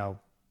 You know,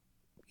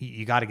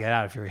 you got to get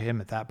out if you're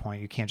him at that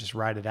point. You can't just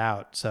ride it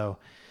out. So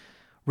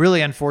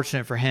really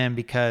unfortunate for him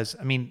because,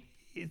 I mean,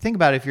 think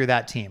about it if you're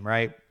that team,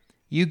 right?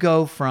 You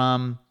go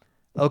from,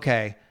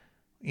 okay,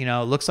 you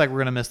know, looks like we're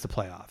going to miss the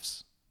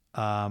playoffs.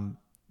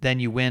 Then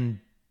you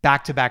win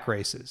back-to-back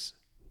races.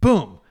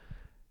 Boom.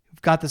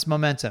 You've got this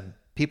momentum.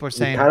 People are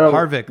saying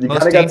Harvick,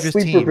 most dangerous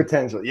team.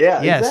 Potential.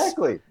 Yeah, yes.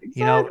 Exactly.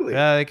 You know,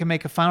 they can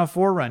make a Final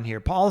Four run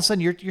here. All of a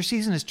sudden, your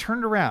season is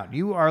turned around.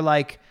 You are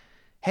like,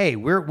 hey,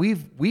 we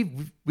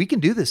can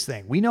do this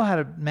thing. We know how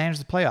to manage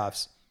the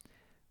playoffs.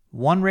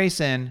 One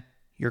race in,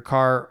 your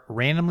car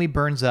randomly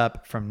burns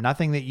up from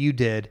nothing that you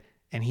did,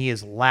 and he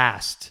is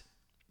last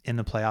in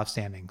the playoff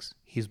standings.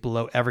 He's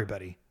below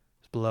everybody.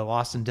 He's below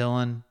Austin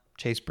Dillon,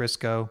 Chase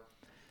Briscoe.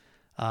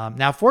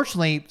 Now,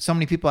 fortunately, so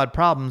many people had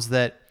problems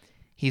that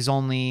he's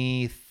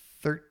only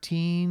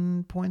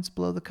 13 points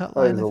below the cut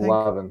line. He's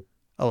 11.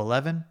 Oh,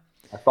 11?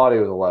 I thought he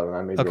was 11.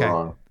 I may be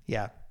wrong.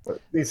 Yeah. But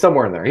he's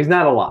somewhere in there. He's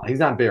not a lot. He's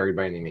not buried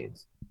by any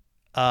means.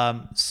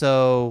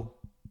 So,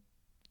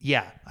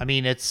 yeah. I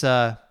mean, it's...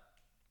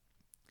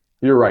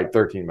 You're right.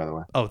 13, by the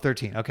way. Oh,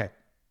 13. Okay.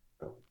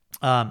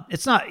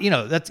 It's not, you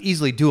know, that's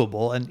easily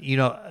doable. And, you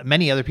know,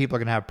 many other people are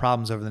going to have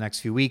problems over the next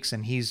few weeks.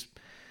 And he's,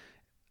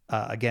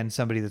 again,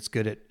 somebody that's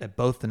good at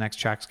both the next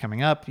tracks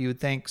coming up, you would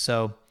think.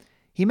 So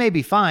he may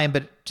be fine,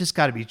 but it just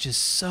got to be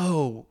just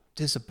so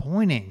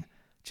disappointing.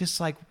 Just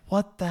like,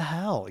 what the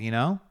hell, you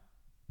know?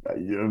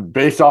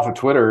 Based off of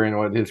Twitter and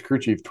what his crew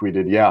chief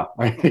tweeted, yeah.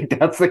 I think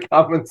that's the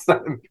common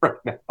sentiment right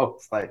now.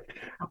 It's like,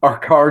 our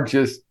car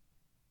just,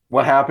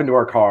 what happened to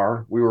our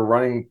car? We were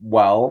running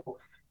well.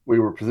 We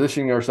were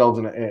positioning ourselves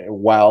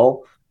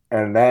well,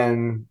 and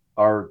then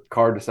our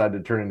car decided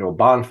to turn into a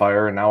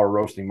bonfire, and now we're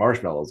roasting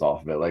marshmallows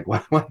off of it. Like,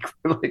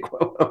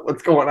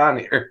 what's going on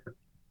here?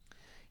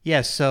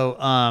 Yeah. So,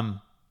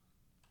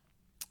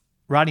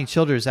 Rodney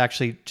Childers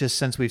actually, just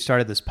since we've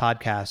started this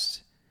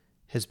podcast,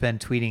 has been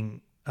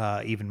tweeting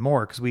even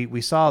more because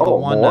we saw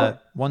the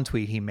one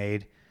tweet he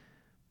made.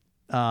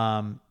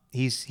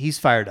 He's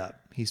fired up.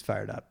 He's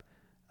fired up.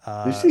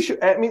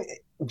 I mean,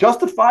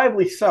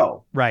 justifiably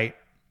so. Right.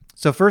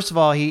 So first of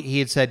all, he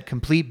had said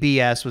complete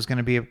BS was going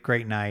to be a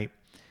great night.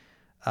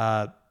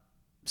 Sat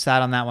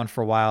on that one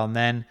for a while. And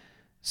then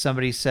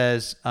somebody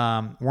says,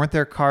 weren't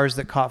there cars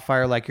that caught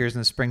fire like yours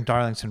in the Spring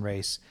Darlington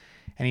race?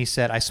 And he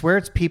said, I swear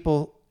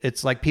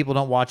it's like people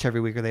don't watch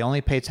every week, or they only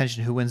pay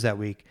attention to who wins that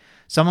week.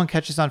 Someone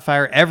catches on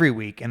fire every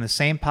week in the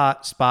same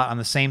spot on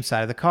the same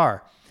side of the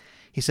car.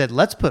 He said,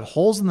 let's put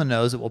holes in the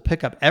nose that will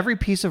pick up every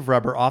piece of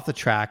rubber off the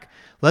track.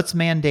 Let's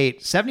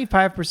mandate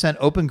 75%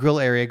 open grill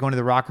area going to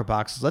the rocker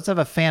boxes. Let's have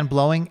a fan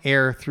blowing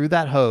air through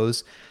that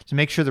hose to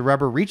make sure the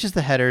rubber reaches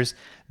the headers.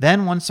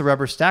 Then once the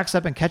rubber stacks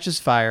up and catches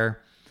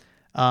fire,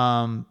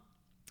 then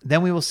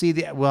we'll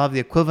have the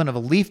equivalent of a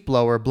leaf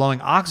blower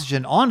blowing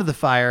oxygen onto the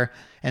fire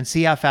and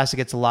see how fast it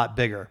gets a lot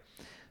bigger.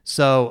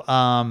 So,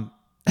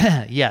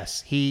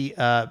 yes, he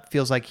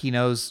feels like he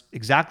knows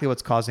exactly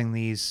what's causing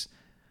these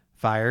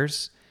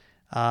fires.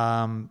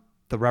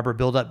 The rubber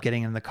buildup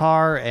getting in the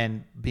car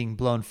and being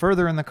blown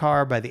further in the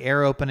car by the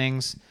air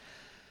openings.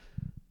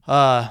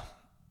 And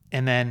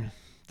then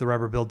the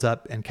rubber builds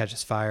up and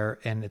catches fire.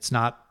 And it's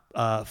not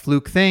a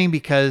fluke thing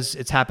because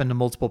it's happened to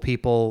multiple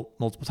people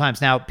multiple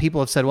times. Now,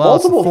 people have said, well,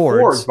 multiple it's the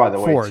Fords, by the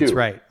way, Fords, too.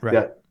 Right.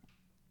 Yeah.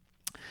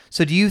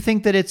 So do you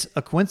think that it's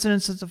a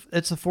coincidence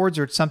it's the Fords,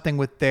 or it's something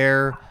with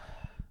their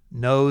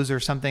nose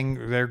or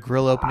something, their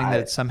grill opening, that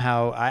it's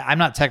somehow, I'm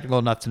not technical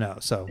enough to know.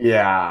 So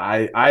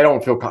yeah, I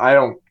don't feel, I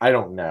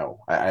don't know.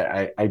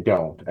 I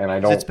don't. And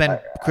I don't. It's been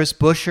Chris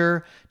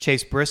Buescher,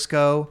 Chase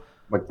Briscoe,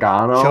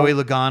 Logano, Joey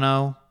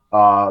Logano.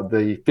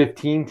 The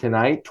 15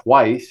 tonight,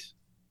 twice.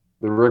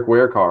 The Rick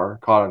Ware car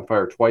caught on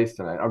fire twice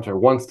tonight. I'm sorry,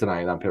 once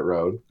tonight on pit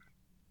road.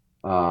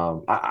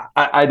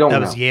 I don't know.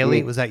 That was Yaley. I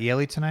mean, was that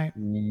Yaley tonight?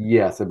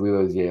 Yes, I believe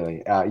it was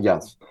Yaley.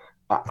 Yes.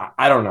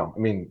 I don't know. I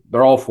mean,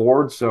 they're all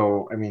Fords,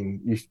 so I mean,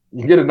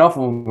 you get enough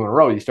of them in a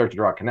row, you start to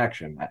draw a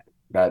connection.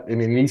 I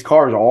mean, these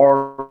cars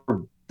are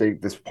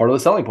this part of the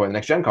selling point. The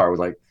next gen car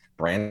was like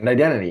brand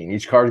identity, and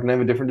each car is going to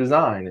have a different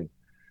design, and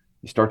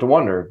you start to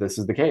wonder if this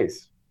is the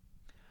case.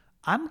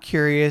 I'm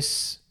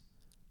curious,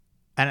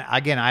 and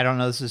again, I don't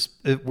know. This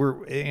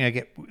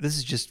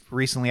is just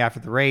recently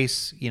after the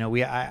race.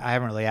 I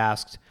haven't really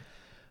asked,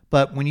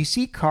 but when you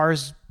see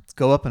cars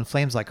go up in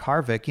flames like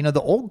Harvick,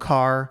 the old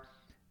car.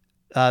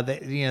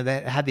 That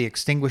had the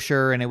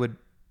extinguisher, and it would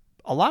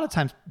a lot of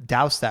times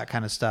douse that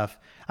kind of stuff.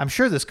 I'm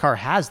sure this car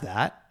has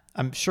that.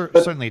 I'm sure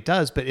certainly it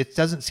does, but it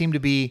doesn't seem to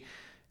be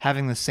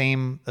having the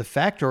same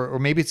effect, or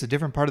maybe it's a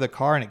different part of the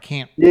car and it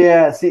can't.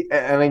 Yeah. See,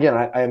 and again,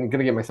 I'm going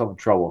to get myself in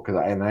trouble because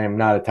I am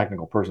not a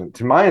technical person.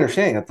 To my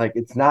understanding,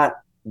 it's not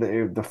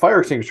the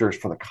fire extinguisher is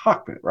for the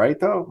cockpit, right?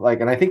 Though,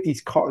 and I think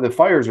the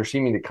fires are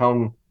seeming to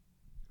come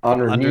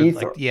underneath,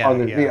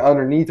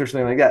 underneath or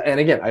something like that. And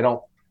again,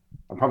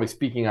 I'm probably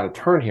speaking out of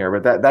turn here,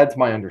 but that's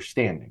my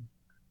understanding.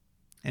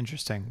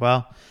 Interesting.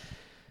 Well,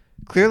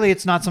 clearly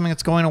it's not something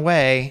that's going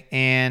away.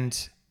 And,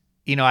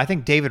 I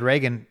think David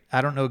Reagan,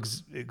 I don't know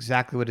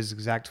exactly what his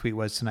exact tweet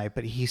was tonight,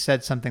 but he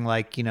said something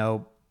like,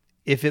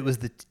 if it was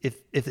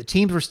if the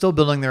teams were still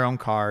building their own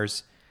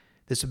cars,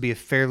 this would be a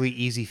fairly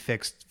easy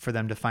fix for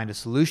them to find a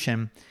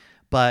solution.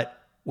 But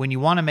when you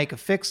want to make a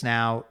fix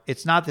now,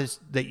 it's not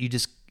that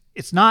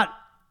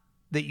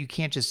you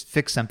can't just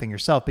fix something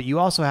yourself, but you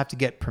also have to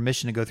get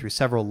permission to go through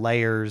several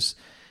layers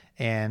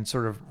and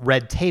sort of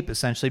red tape,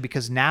 essentially,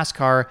 because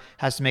NASCAR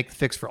has to make the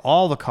fix for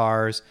all the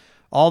cars,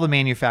 all the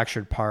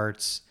manufactured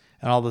parts,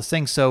 and all those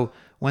things. So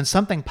when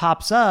something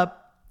pops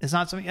up, it's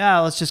not something,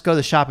 let's just go to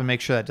the shop and make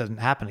sure that doesn't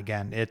happen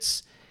again.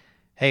 It's,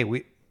 hey,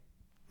 we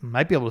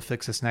might be able to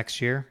fix this next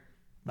year.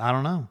 I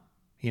don't know.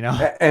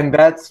 And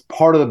that's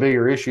part of the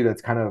bigger issue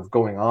that's kind of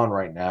going on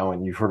right now.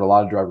 And you've heard a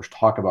lot of drivers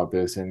talk about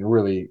this, and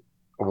really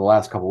over the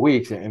last couple of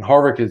weeks, and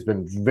Harvick has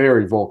been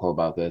very vocal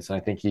about this. And I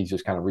think he's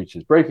just kind of reached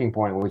his breaking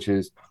point, which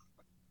is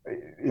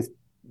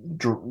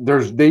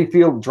drivers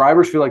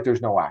feel like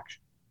there's no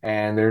action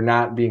and they're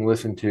not being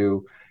listened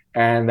to.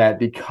 And that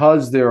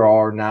because there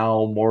are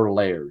now more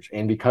layers,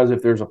 and because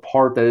if there's a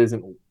part that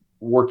isn't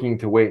working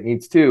the way it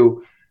needs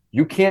to,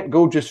 you can't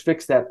go just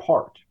fix that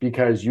part,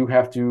 because you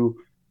have to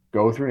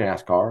go through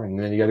NASCAR, and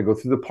then you got to go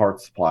through the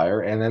parts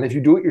supplier. And then if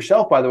you do it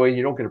yourself, by the way, and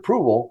you don't get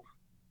approval,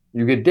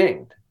 you get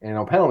dinged,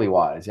 penalty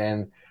wise.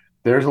 And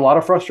there's a lot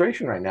of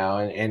frustration right now.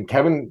 And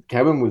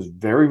Kevin was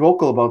very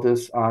vocal about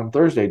this on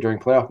Thursday during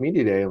playoff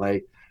media day.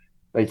 Like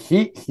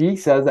he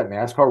says that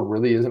NASCAR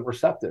really isn't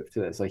receptive to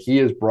this. Like, he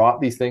has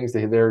brought these things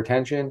to their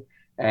attention,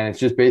 and it's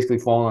just basically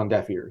fallen on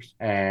deaf ears.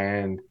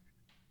 And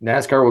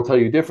NASCAR will tell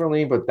you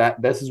differently, but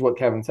this is what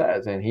Kevin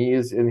says, and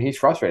he's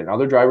frustrated.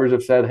 Other drivers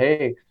have said,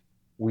 "Hey,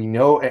 we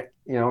know."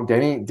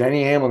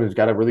 Denny Hamlin, who's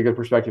got a really good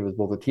perspective as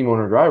both a team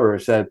owner and driver,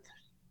 has said,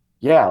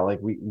 "Yeah,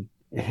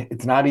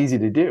 it's not easy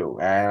to do."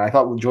 And I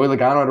thought Joey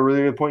Logano had a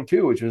really good point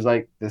too, which was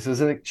like, this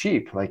isn't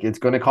cheap. Like, it's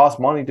going to cost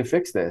money to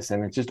fix this,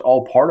 and it's just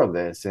all part of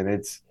this, and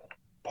it's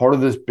part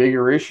of this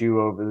bigger issue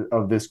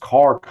of this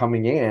car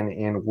coming in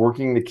and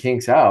working the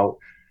kinks out.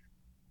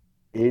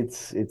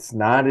 It's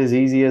not as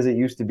easy as it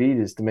used to be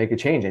just to make a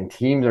change, and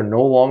teams are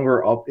no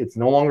longer up. It's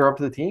no longer up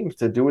to the teams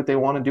to do what they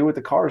want to do with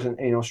the cars,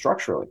 and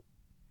structurally.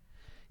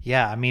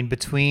 Yeah, I mean,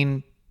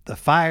 between the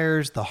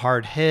fires, the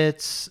hard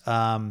hits,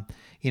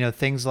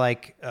 things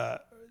like,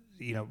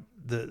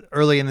 the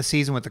early in the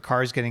season with the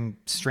cars getting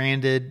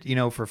stranded,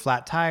 for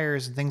flat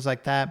tires and things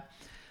like that.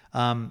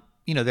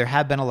 there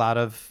have been a lot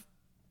of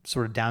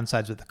sort of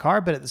downsides with the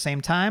car, but at the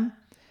same time,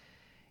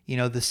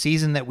 the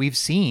season that we've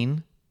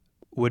seen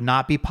would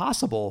not be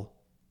possible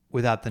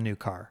without the new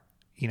car.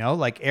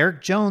 Like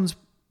Eric Jones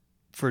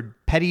for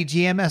Petty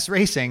GMS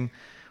Racing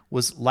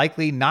was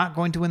likely not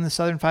going to win the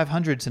Southern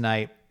 500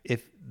 tonight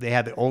if they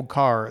had the old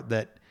car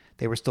that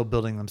they were still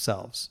building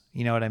themselves.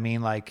 You know what I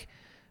mean? Like,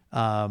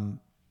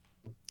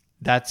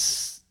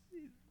 that's,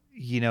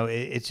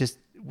 it's just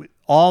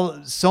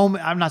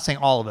I'm not saying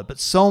all of it, but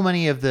so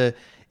many of the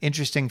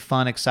interesting,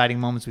 fun, exciting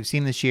moments we've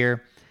seen this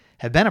year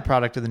have been a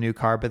product of the new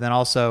car, but then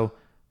also,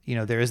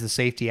 there is the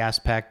safety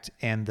aspect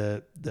and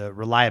the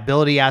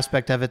reliability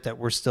aspect of it that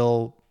we're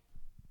still,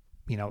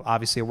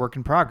 obviously a work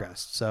in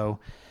progress. So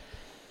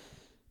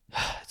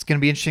it's going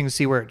to be interesting to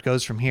see where it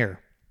goes from here.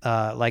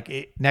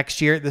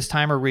 Next year at this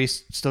time, are we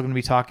still going to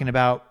be talking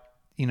about,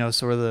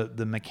 sort of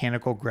the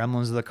mechanical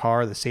gremlins of the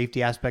car, the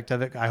safety aspect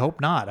of it? I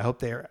hope not. I hope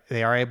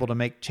they are able to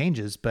make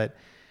changes, but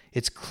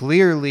it's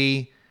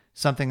clearly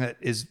something that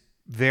is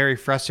very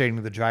frustrating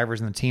to the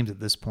drivers and the teams at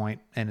this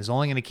point, and is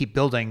only going to keep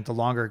building the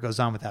longer it goes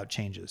on without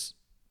changes.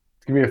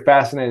 It's going to be a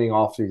fascinating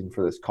offseason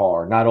for this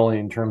car, not only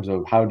in terms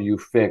of how do you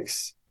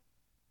fix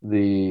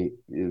the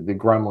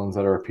gremlins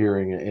that are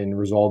appearing and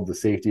resolve the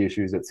safety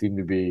issues that seem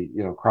to be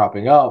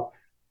cropping up.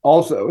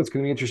 Also, it's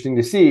going to be interesting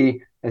to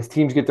see as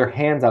teams get their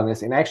hands on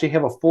this and actually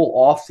have a full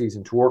off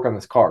season to work on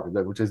this car,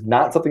 which is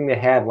not something they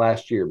had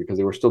last year because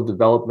they were still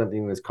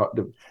developing this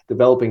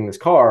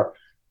car.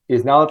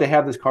 Is now that they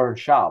have this car in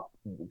shop,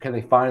 can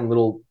they find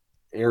little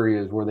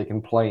areas where they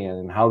can play in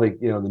and how they,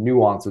 the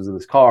nuances of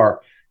this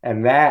car,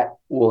 and that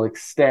will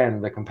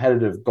extend the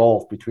competitive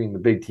gulf between the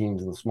big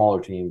teams and the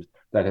smaller teams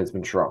that has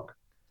been shrunk.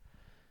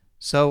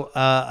 So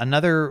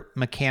another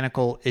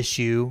mechanical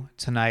issue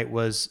tonight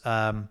was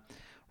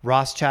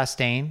Ross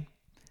Chastain.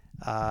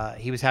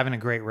 He was having a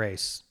great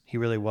race. He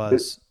really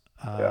was.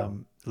 It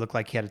looked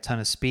like he had a ton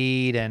of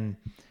speed, and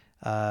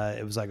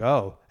it was like,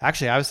 oh,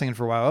 actually, I was thinking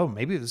for a while,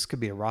 maybe this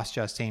could be a Ross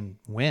Chastain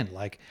win.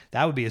 Like,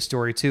 that would be a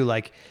story too.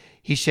 Like,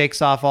 he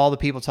shakes off all the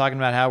people talking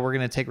about how we're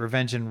going to take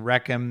revenge and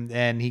wreck him,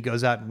 and he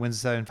goes out and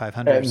wins the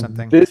 7,500 or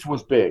something. This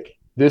was big.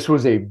 This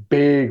was a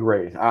big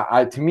race.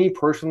 To me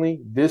personally,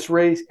 this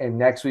race and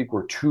next week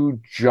were two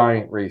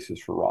giant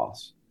races for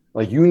Ross.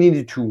 Like, you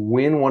needed to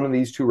win one of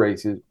these two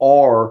races,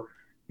 or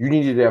you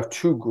needed to have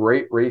two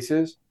great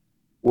races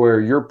where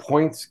your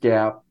points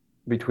gap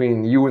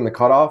between you and the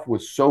cutoff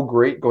was so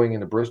great going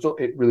into Bristol,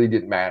 it really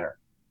didn't matter.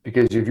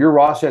 Because if you're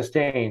Ross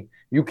Chastain,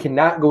 you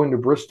cannot go into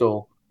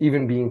Bristol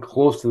even being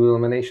close to the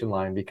elimination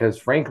line, because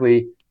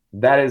frankly,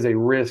 that is a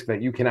risk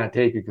that you cannot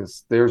take,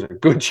 because there's a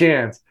good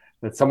chance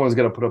that someone's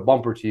going to put a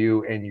bumper to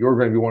you and you're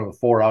going to be one of the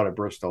four out at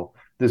Bristol.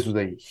 This was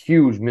a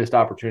huge missed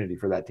opportunity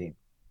for that team.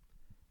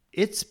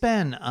 It's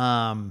been,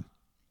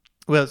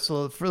 let's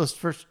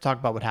first talk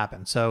about what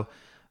happened. So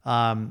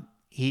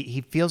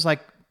he feels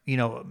like,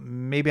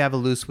 maybe I have a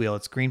loose wheel.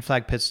 It's green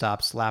flag pit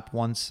stops, lap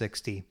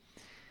 160.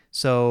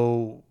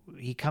 So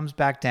he comes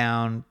back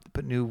down,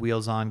 put new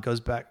wheels on, goes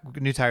back,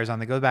 new tires on,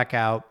 they go back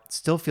out,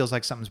 still feels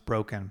like something's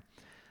broken.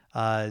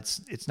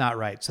 It's not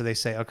right. So they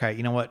say, okay,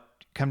 you know what?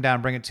 Come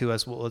down, bring it to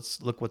us. Well,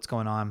 let's look what's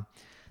going on.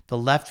 The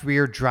left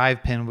rear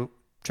drive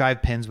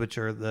pins, which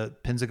are the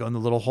pins that go in the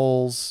little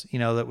holes,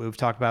 that we've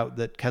talked about,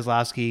 that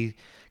Keselowski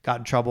got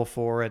in trouble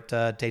for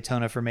at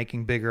Daytona for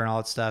making bigger and all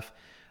that stuff.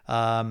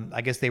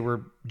 I guess they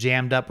were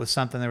jammed up with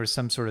something. There was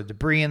some sort of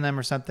debris in them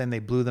or something. They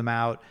blew them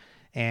out,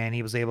 and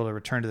he was able to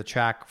return to the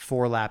track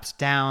 4 laps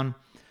down.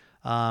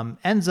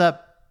 Ends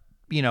up,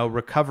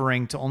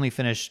 recovering to only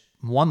finish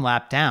 1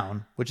 lap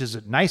down, which is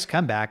a nice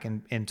comeback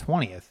in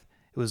 20th.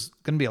 It was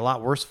going to be a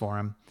lot worse for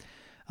him.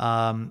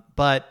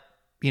 But,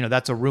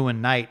 that's a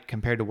ruined night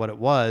compared to what it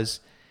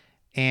was.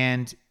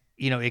 And,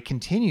 it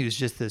continues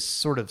just this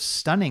sort of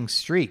stunning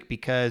streak,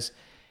 because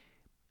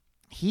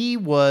he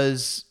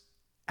was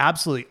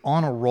absolutely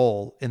on a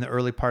roll in the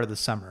early part of the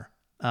summer.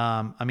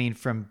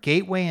 From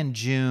Gateway in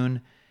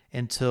June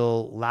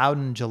until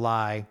Loudon in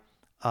July,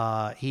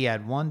 he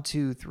had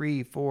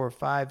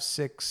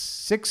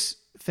 6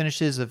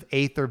 finishes of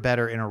 8th or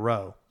better in a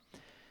row.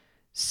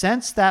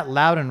 Since that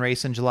Loudon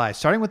race in July,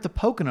 starting with the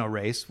Pocono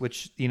race,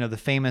 which, the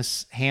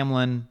famous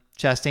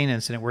Hamlin-Chastain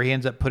incident where he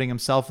ends up putting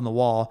himself in the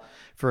wall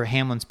for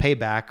Hamlin's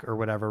payback or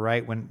whatever,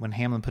 right? When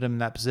Hamlin put him in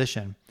that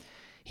position.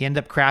 He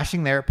ended up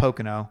crashing there at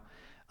Pocono.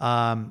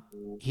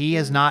 He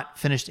has not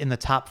finished in the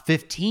top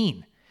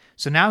 15.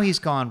 So now he's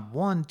gone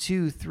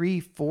 7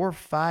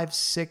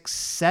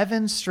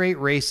 straight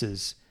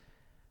races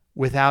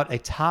without a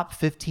top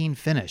 15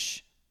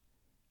 finish.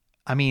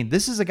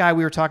 This is a guy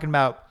we were talking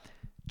about,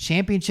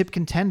 championship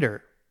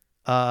contender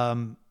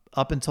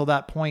up until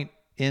that point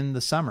in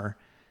the summer.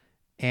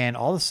 And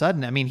all of a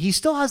sudden, he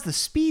still has the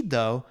speed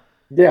though.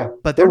 Yeah.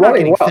 But they're not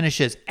getting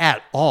finishes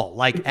at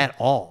all, at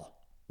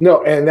all.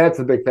 No, and that's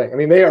the big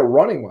thing. They are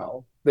running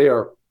well. They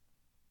are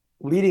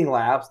leading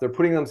laps. They're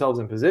putting themselves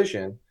in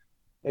position.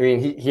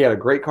 He had a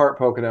great car at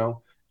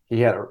Pocono.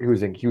 He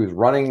was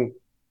running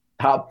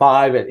top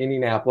 5 at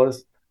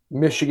Indianapolis.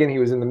 Michigan, he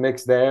was in the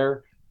mix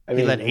there. I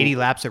He led mean, 80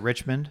 laps at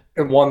Richmond.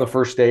 and won the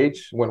first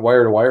stage, went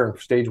wire to wire in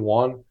stage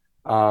one.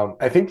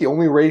 I think the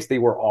only race they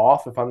were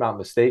off, if I'm not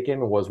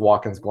mistaken, was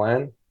Watkins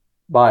Glen.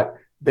 But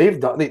they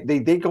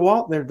go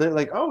out and they're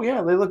like, oh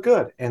yeah, they look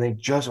good. And they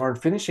just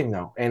aren't finishing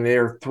though. And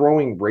they're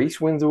throwing race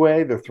wins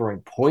away, they're throwing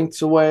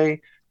points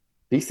away.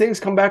 These things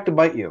come back to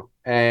bite you.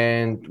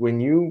 And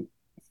when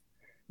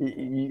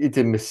it's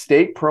a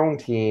mistake prone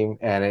team,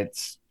 and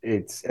it's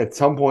at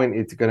some point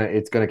it's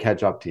gonna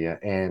catch up to you.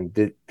 And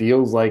it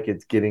feels like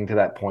it's getting to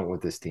that point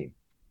with this team.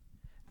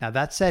 Now,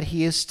 that said,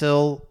 he is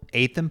still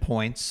 8th in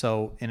points,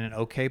 so in an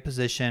okay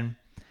position.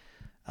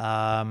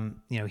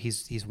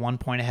 He's 1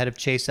 point ahead of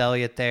Chase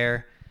Elliott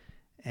there.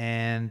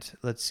 And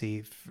let's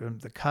see, from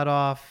the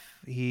cutoff,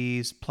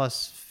 he's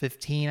plus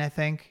 15, I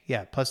think.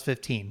 Yeah, plus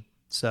 15.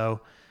 So,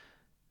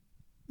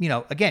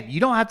 again, you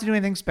don't have to do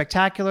anything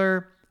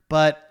spectacular,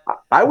 but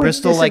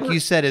Bristol, like you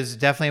said, is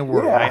definitely a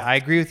worry. Yeah. I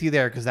agree with you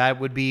there, because that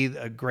would be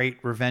a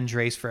great revenge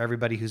race for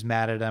everybody who's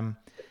mad at him.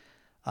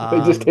 They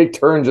just take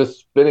turns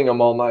just spinning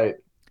them all night.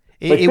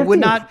 It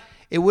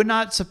would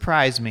not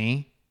surprise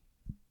me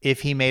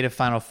if he made a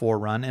Final Four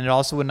run, and it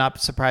also would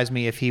not surprise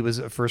me if he was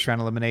a first round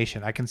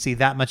elimination. I can see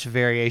that much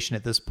variation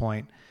at this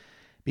point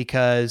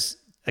because,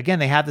 again,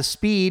 they have the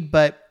speed,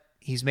 but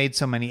he's made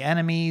so many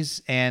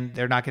enemies, and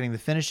they're not getting the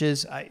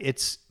finishes.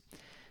 It's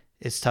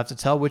tough to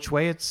tell which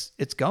way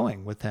it's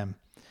going with him.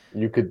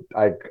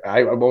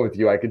 I'm with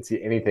you. I could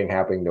see anything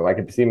happening though. I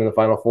could see him in the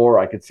Final Four.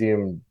 I could see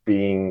him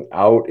being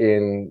out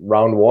in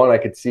round one. I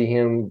could see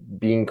him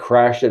being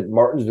crashed at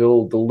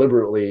Martinsville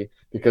deliberately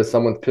because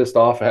someone's pissed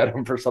off at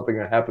him for something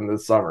that happened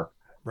this summer.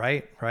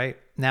 Right.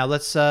 Now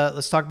let's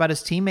talk about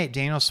his teammate,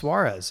 Daniel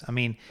Suarez. I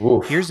mean,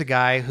 Oof. Here's a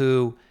guy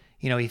who,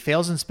 he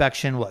fails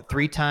inspection,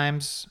 3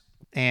 times?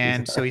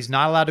 And so he's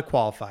not allowed to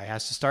qualify. He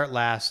has to start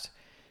last.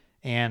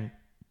 And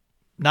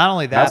not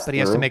only that, but he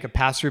has to make a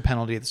pass-through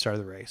penalty at the start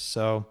of the race.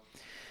 So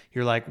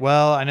you're like,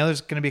 well, I know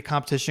there's going to be a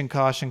competition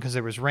caution because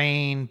there was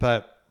rain,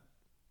 but,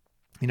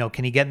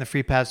 can he get in the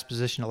free pass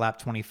position at lap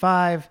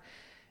 25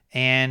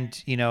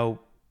 and,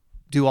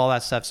 do all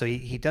that stuff? So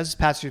he does his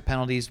pass-through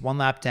penalties, 1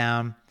 lap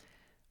down.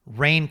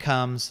 Rain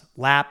comes,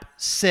 lap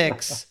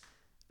 6,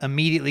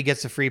 immediately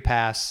gets a free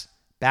pass,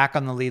 back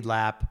on the lead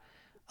lap.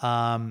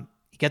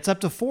 He gets up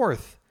to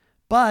 4th,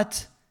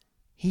 but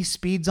he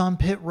speeds on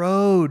pit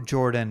road,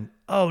 Jordan.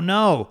 Oh,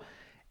 no.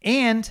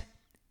 And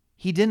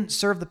he didn't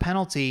serve the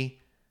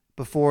penalty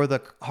before the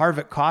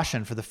Harvick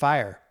caution for the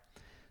fire.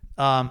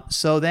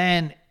 So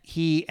then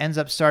he ends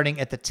up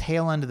starting at the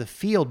tail end of the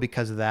field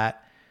because of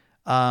that.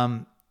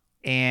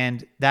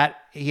 And that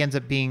he ends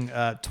up being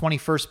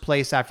 21st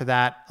place after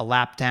that, a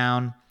lap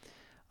down.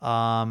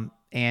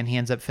 And he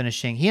ends up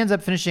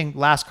finishing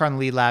last car in the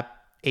lead lap,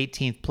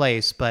 18th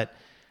place, but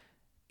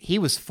he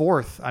was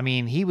 4th. I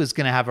mean, he was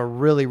going to have a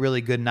really,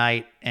 really good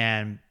night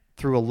and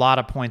threw a lot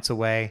of points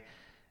away.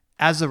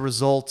 As a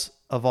result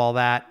of all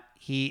that,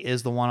 he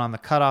is the one on the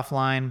cutoff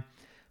line,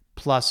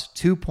 plus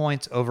 2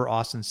 points over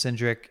Austin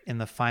Cindric in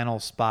the final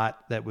spot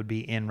that would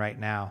be in right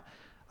now.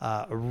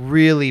 A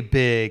really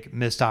big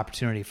missed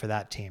opportunity for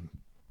that team.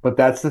 But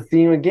that's the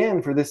theme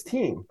again for this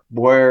team,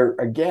 where,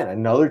 again,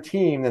 another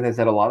team that has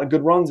had a lot of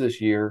good runs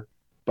this year,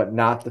 but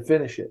not the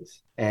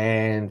finishes.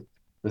 And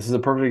this is a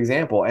perfect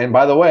example. And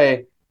by the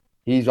way,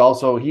 he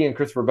and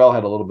Christopher Bell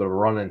had a little bit of a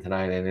run in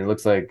tonight, and it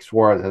looks like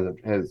Suarez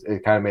has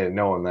kind of made it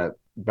known that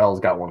Bell's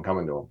got one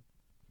coming to him.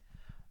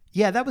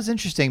 Yeah, that was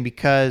interesting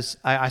because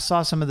I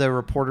saw some of the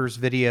reporters'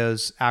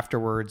 videos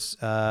afterwards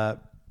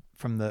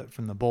from the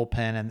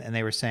bullpen, and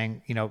they were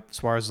saying,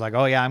 Suarez was like,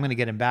 oh yeah, I'm going to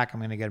get him back.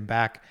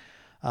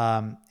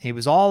 It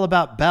was all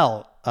about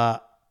Bell.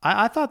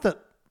 I thought that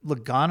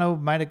Logano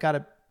might have got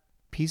a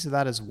piece of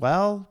that as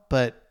well,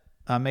 but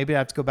maybe I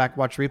have to go back and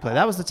watch replay.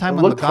 That was the time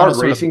when Logano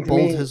sort of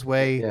bowled his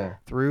way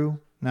through.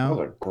 No, that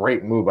was a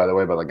great move, by the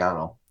way, by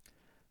Logano.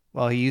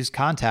 Well, he used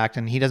contact,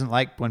 and he doesn't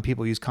like when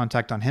people use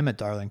contact on him at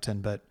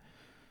Darlington. But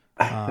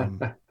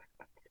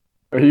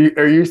are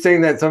you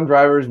saying that some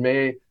drivers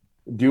may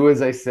do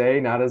as I say,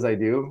 not as I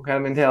do, kind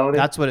of mentality?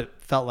 That's what it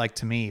felt like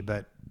to me.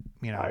 But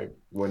I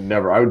would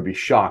never. I would be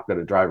shocked that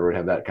a driver would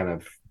have that kind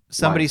of.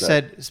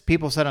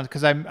 People said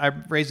because I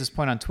raised this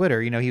point on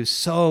Twitter. He was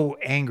so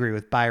angry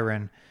with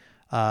Byron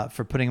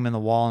for putting him in the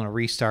wall in a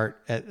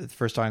restart at the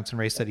first Darlington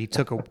race that he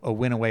took a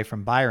win away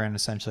from Byron,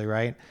 essentially,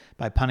 right,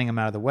 by punting him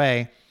out of the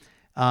way.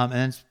 And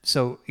then,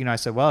 so, I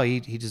said, well, he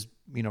just,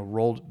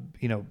 rolled,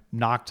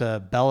 knocked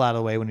Bell out of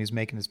the way when he was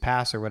making his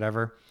pass or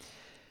whatever.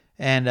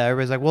 And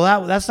everybody's like,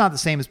 well, that's not the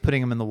same as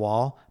putting him in the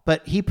wall.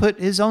 But he put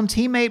his own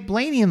teammate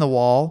Blaney in the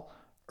wall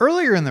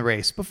earlier in the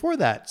race before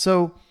that.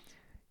 So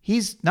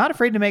he's not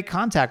afraid to make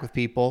contact with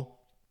people.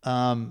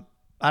 I don't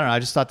know. I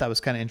just thought that was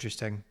kind of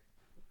interesting.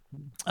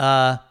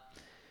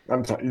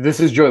 I'm sorry. This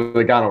is Joey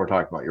Logano we're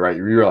talking about. You're right.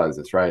 You realize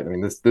this, right? I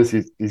mean,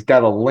 he's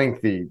got a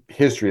lengthy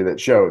history that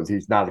shows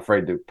he's not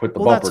afraid to put the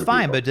bumper. Well, that's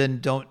fine, but then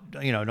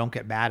don't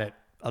get mad at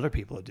other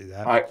people that do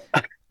that.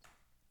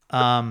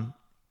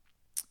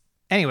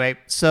 Anyway,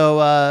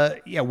 so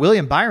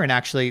William Byron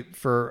actually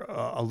for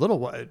a little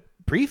while,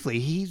 briefly,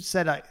 he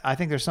said, I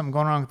think there's something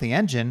going on with the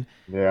engine.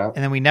 Yeah. And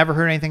then we never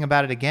heard anything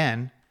about it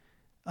again.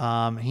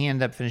 He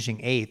ended up finishing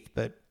 8th,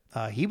 but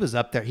he was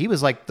up there. He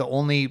was like the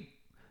only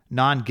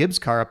non-Gibbs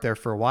car up there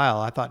for a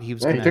while. I thought he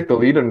was He took the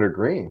lead under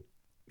Green.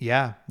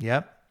 Yeah,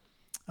 yep.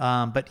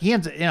 But he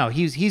ends,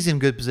 he's in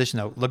good position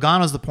though.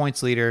 Logano's the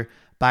points leader.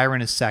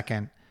 Byron is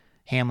second.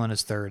 Hamlin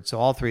is third. So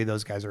all three of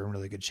those guys are in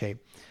really good shape.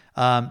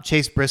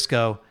 Chase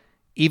Briscoe,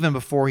 even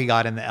before he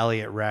got in the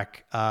Elliott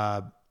wreck,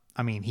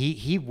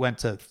 he went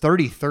to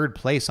 33rd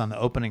place on the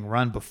opening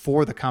run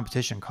before the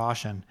competition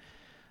caution.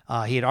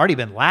 He had already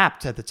been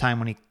lapped at the time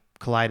when he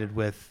collided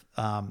with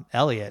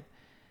Elliott.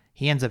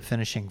 He ends up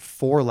finishing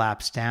 4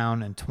 laps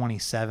down and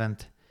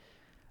 27th.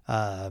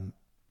 He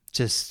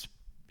just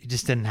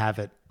didn't have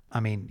it. I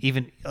mean,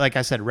 even like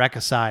I said, wreck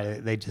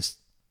aside,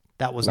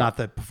 that was not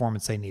the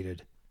performance they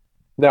needed.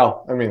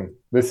 No, I mean,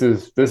 this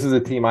is a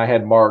team I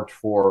had marked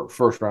for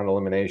first round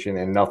elimination,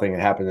 and nothing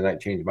that happened tonight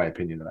changed my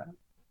opinion of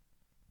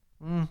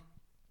that.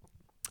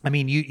 I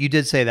mean, you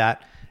did say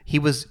that. He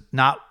was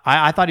not.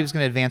 I thought he was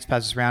going to advance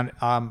past this round.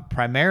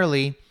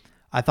 Primarily,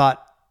 I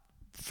thought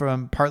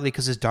partly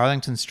because his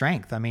Darlington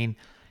strength. I mean,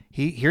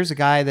 here's a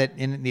guy that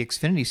in the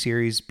Xfinity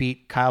Series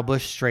beat Kyle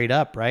Busch straight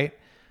up, right?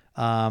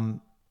 And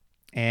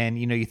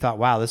you thought,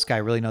 wow, this guy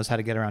really knows how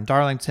to get around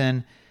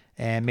Darlington,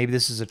 and maybe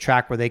this is a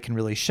track where they can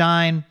really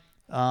shine.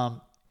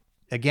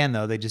 Again,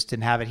 though, they just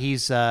didn't have it.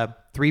 He's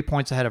 3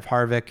 points ahead of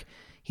Harvick.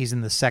 He's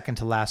in the second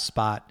to last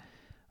spot.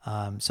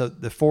 So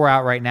the 4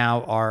 out right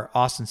now are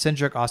Austin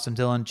Cindric, Austin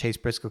Dillon, Chase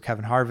Briscoe,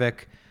 Kevin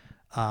Harvick.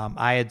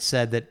 I had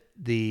said that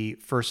the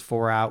first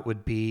 4 out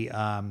would be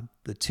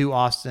the 2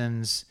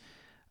 Austins,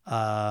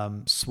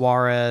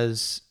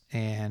 Suarez,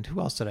 and who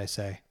else did I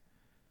say?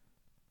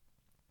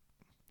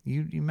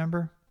 You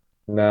remember?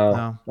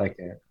 No, I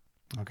can't.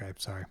 Okay,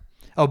 sorry.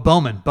 Oh,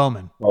 Bowman.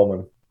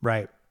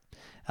 Right.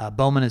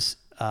 Bowman is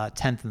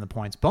 10th in the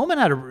points. Bowman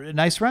had a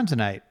nice run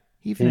tonight.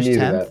 He finished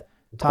 10th.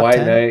 Top Quiet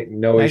 10. night,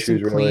 no nice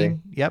issues and really.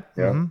 Clean. Yep.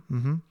 Yeah.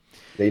 Mm-hmm.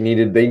 They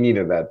needed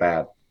that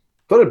bad.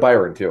 So did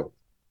Byron too.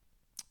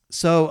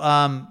 So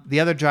the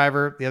other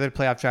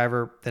playoff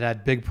driver that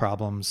had big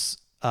problems,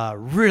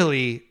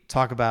 really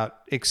talk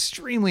about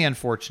extremely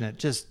unfortunate,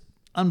 just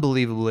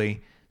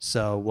unbelievably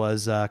so,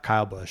 was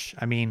Kyle Busch.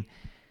 I mean,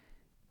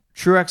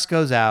 Truex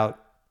goes out.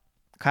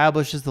 Kyle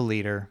Busch is the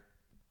leader.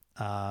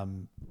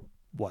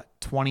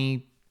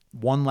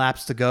 21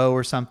 laps to go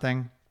or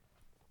something?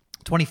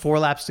 24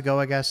 laps to go,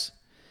 I guess.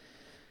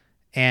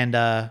 And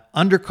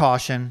under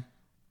caution,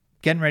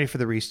 getting ready for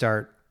the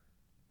restart,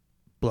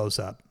 blows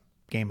up.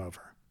 Game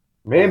over.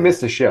 May have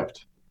missed a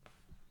shift.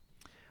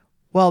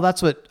 Well,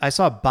 that's what I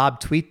saw Bob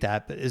tweet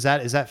that, but is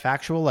that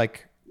factual?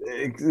 Like,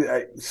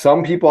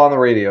 some people on the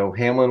radio,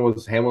 Hamlin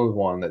was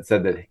one that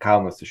said that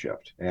Kyle missed a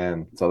shift,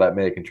 and so that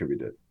may have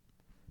contributed.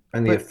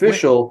 And the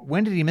official,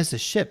 when did he miss a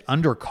shift?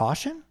 Under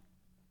caution?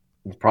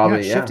 It's probably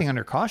You're not shifting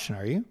under caution,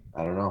 are you?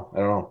 I don't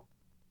know.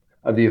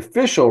 The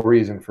official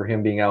reason for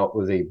him being out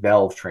was a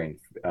valve train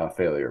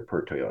failure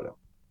per Toyota.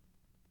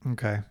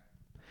 Okay,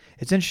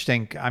 it's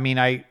interesting. I mean,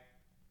 I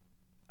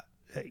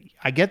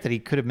get that he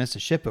could have missed a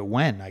shift, but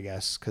when? I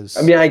guess because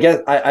I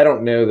guess I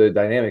don't know the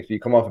dynamics. You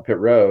come off a pit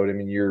road. I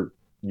mean, you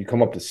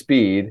come up to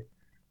speed.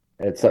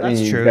 That's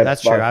true.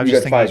 That's true. I was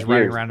just thinking he's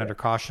running around under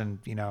caution.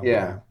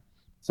 Yeah.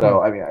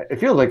 So it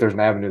feels like there's an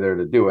avenue there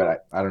to do it.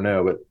 I don't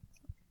know, but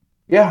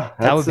yeah,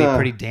 that would be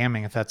pretty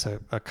damning if that's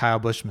a Kyle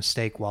Busch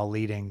mistake while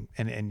leading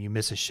and you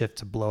miss a shift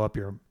to blow up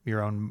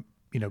your own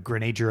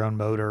grenade your own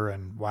motor,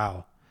 and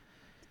wow.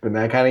 It's been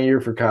that kind of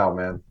year for Kyle,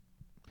 man.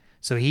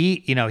 So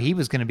he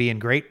was going to be in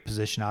great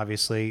position,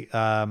 obviously.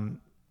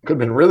 Could have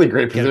been really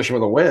great position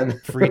with a win.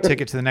 Free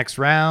ticket to the next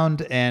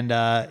round, and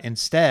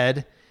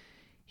instead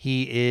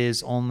he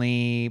is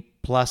only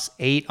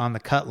 +8 on the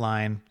cut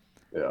line.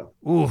 Yeah.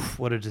 Oof!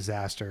 What a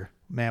disaster,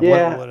 man.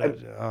 Yeah.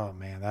 Oh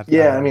man.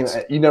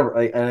 You never.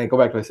 And I go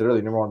back to what I said earlier.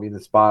 You never want to be in the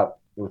spot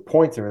with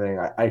points and everything.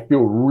 I feel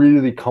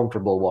really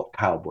comfortable about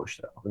Kyle Busch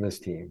though in this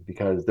team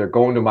because they're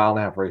going to a 1.5 mile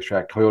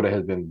racetrack. Toyota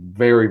has been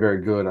very,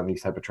 very good on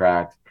these type of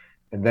tracks.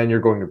 And then you're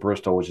going to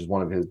Bristol, which is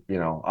one of his,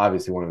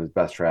 obviously one of his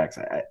best tracks.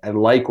 I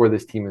like where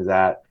this team is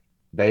at.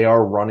 They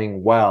are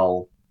running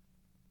well.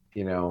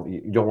 You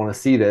don't want to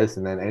see this,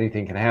 and then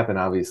anything can happen,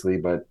 obviously.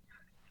 But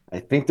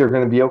I think they're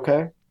going to be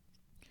okay.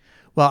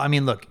 Well, I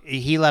mean, look,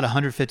 he led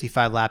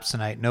 155 laps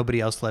tonight. Nobody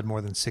else led more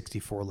than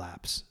 64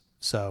 laps.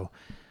 So,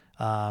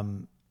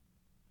 they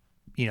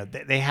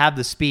have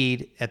the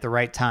speed at the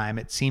right time,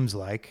 it seems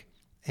like.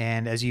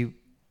 And as you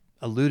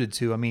alluded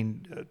to, I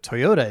mean,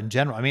 Toyota in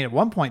general. I mean, at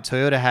one point,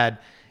 Toyota had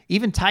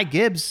even Ty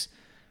Gibbs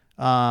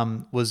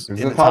was in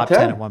the top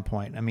 10 at one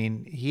point. I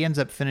mean, he ends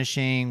up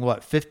finishing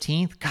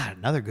 15th. God,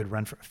 another good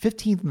run for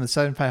 15th in the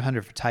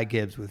 7,500 for Ty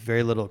Gibbs with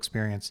very little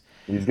experience.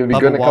 He's going to be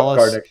good in the Cup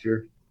car next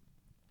year.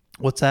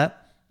 What's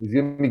that? He's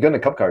going to be good in the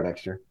Cup car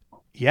next year.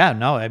 Yeah,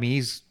 no, I mean,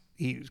 he's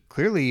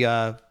clearly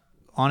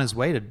on his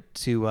way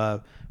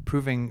to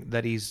proving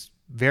that he's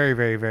very,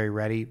 very, very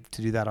ready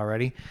to do that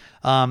already.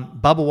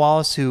 Bubba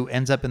Wallace, who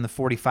ends up in the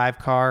 45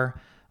 car,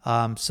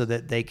 so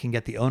that they can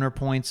get the owner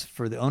points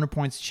for the owner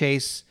points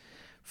chase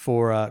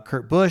for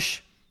Kurt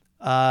Busch.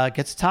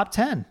 Gets top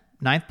 10,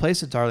 ninth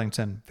place at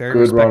Darlington. Very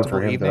Good run respectable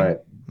for him evening. tonight.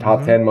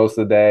 Top 10 most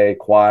of the day,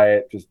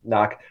 quiet, just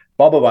knock.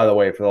 Bubba, by the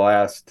way, for the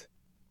last,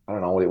 I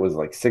don't know what it was,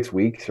 like 6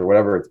 weeks or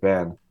whatever it's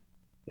been,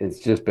 it's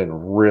just been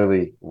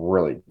really,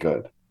 really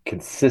good.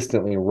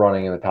 Consistently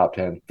running in the top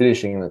 10,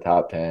 finishing in the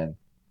top 10.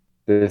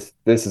 This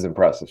is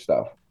impressive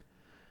stuff.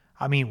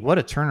 I mean, what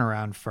a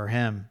turnaround for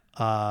him.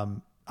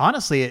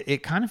 Honestly,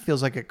 it kind of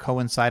feels like it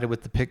coincided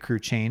with the pit crew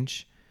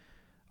change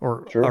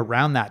or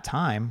around that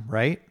time,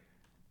 right?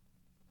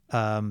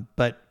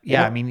 But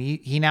yeah, I mean,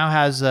 he now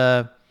has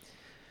a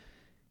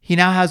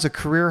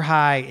career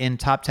high in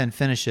top 10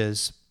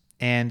 finishes.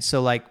 And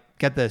so, like,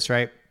 get this,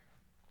 right?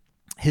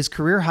 His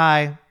career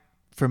high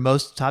for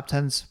most top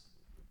 10s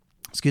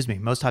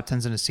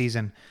in a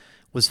season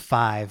was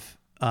 5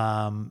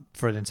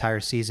 for the entire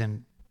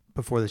season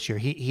before this year.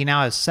 He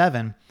now has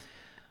 7.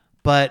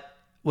 But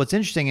what's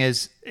interesting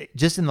is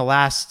just in the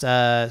last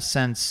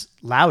since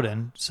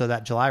Loudon, so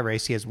that July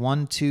race, he has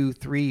 1, 2,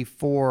 3,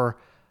 4,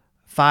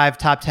 5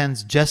 top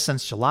 10s just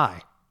since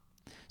July.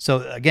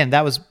 So again,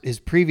 that was his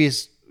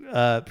previously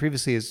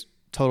his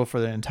total for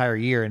the entire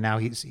year, and now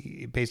he's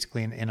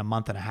basically in a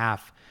month and a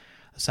half,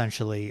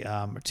 essentially,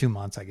 or 2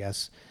 months, I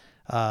guess,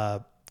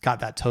 got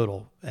that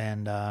total.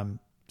 And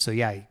so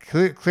yeah,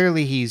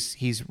 clearly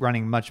he's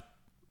running much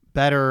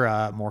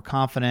better, more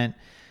confident,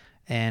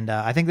 and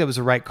I think that was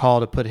the right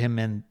call to put him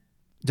in.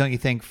 Don't you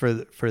think, for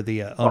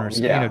the owners,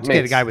 to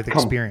get a guy with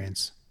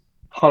experience?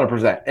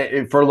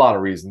 100%, for a lot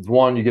of reasons.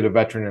 One, you get a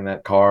veteran in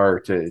that car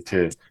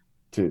to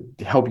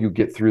help you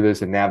get through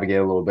this and navigate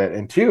a little bit,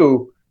 and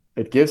two,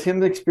 it gives him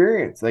the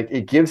experience. Like,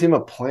 it gives him a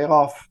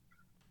playoff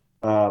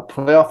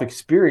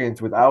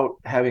experience without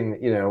having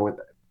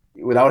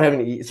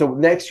so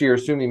next year,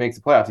 assuming he makes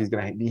the playoffs,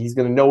 he's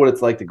gonna know what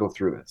it's like to go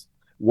through this,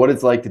 what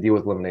it's like to deal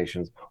with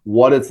eliminations,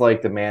 what it's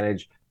like to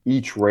manage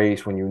each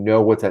race when you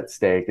know what's at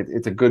stake.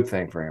 It's a good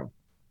thing for him.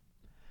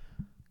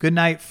 Good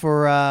night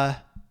for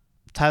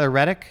Tyler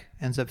Reddick.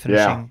 Ends up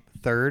finishing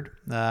third.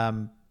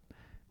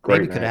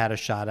 Maybe could have had a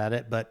shot at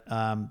it, but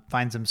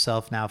finds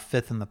himself now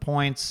 5th in the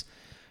points.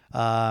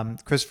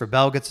 Christopher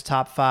Bell gets a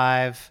top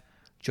 5.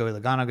 Joey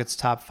Logano gets a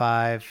top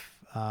 5.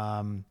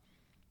 I'll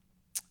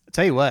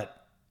tell you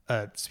what,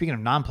 speaking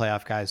of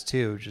non-playoff guys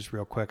too, just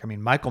real quick, I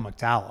mean, Michael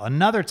McDowell,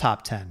 another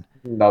top 10.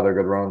 Another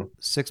good run.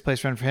 6th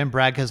place run for him.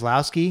 Brad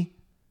Keselowski,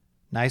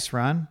 nice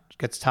run.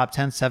 Gets top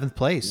 10, 7th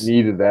place.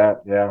 Needed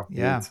that, yeah.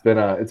 Yeah. It's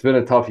been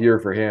a tough year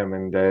for him,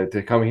 and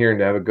to come here and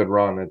to have a good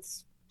run, it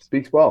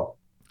speaks well.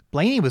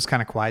 Blaney was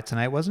kind of quiet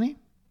tonight, wasn't he?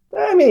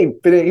 I mean,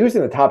 he was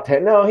in the top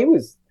 10. No, he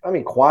was,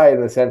 quiet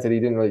in the sense that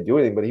he didn't really do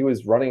anything, but he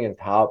was running in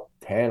top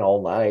 10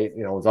 all night.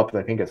 Was up,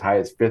 I think, as high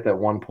as 5th at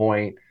one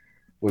point.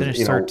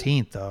 Finished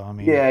 13th, though. I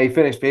mean, yeah, he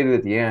finished faded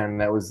at the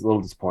end. That was a little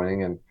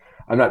disappointing, and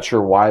I'm not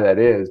sure why that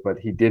is, but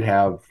he did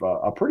have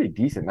a pretty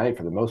decent night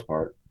for the most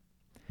part.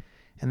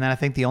 And then I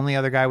think the only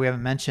other guy we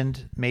haven't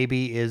mentioned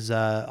maybe is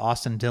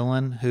Austin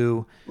Dillon,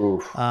 who,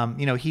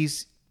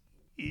 he's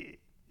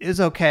is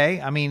okay.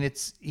 I mean,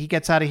 he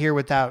gets out of here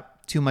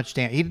without too much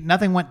damage.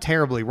 Nothing went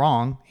terribly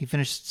wrong. He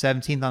finished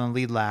 17th on the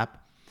lead lap.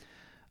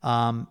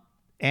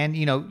 And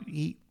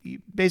he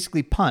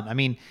basically punt. I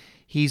mean,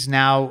 he's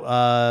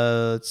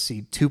now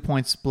 2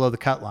 points below the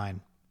cut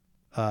line.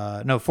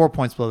 4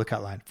 points below the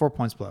cut line. 4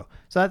 points below.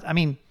 So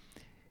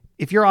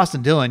if you're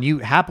Austin Dillon, you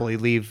happily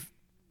leave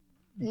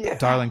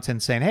Darlington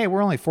saying, "Hey,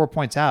 we're only 4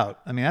 points out."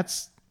 I mean,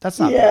 that's not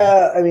bad.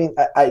 Yeah, I mean,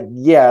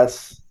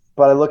 yes,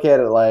 but I look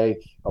at it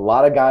like a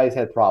lot of guys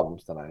had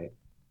problems tonight.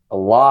 A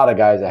lot of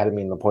guys that had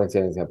me in the point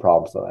standings had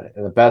problems tonight,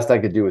 and the best I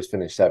could do was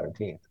finish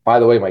 17th. By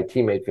the way, my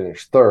teammate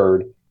finished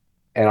 3rd,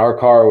 and our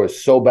car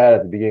was so bad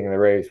at the beginning of the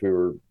race. We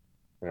were,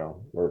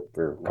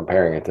 we're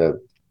comparing it to,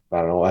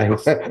 I don't know,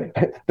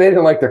 they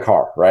didn't like the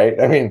car, right?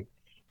 I mean,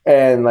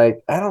 and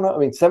like, I don't know. I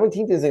mean,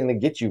 17th isn't going to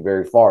get you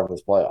very far in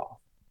this playoff.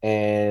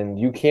 And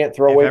you can't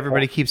throw away. If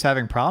everybody keeps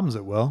having problems,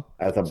 it will.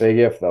 That's a big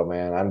if, though,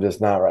 man. I'm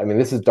just not right. I mean,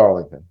 this is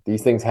Darlington.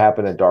 These things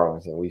happen at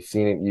Darlington. We've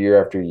seen it year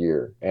after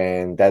year,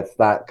 and that's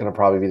not going to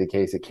probably be the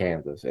case at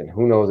Kansas. And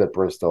who knows at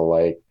Bristol?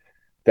 Like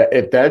that,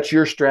 if that's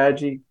your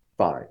strategy,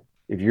 fine.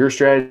 If your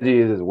strategy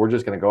is we're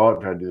just going to go out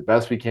and try to do the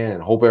best we can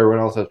and hope everyone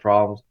else has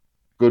problems,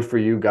 good for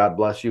you. God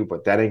bless you.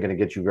 But that ain't going to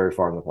get you very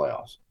far in the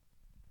playoffs.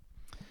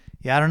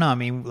 Yeah, I don't know. I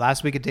mean,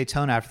 last week at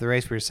Daytona after the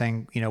race, we were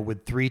saying,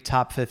 would 3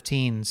 top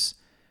 15s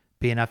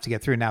be enough to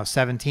get through? Now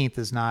 17th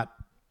is not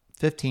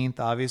 15th,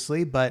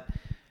 obviously, but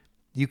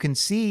you can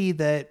see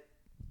that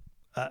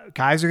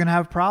guys are going to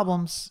have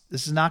problems.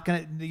 This is not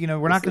going to,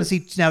 we're not going to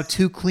see now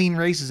 2 clean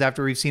races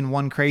after we've seen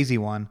one crazy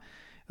one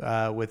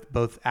with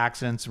both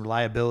accidents,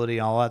 reliability,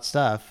 and all that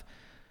stuff.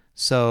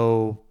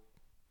 So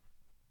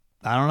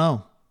I don't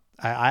know.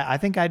 I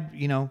think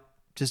I'd,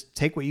 just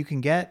take what you can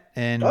get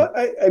and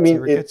I mean, see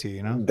where it gets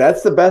you,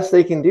 That's the best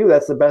they can do.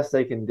 That's the best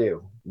they can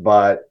do.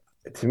 But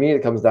to me,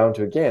 it comes down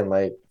to, again,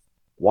 like,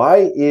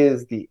 why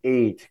is the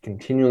 8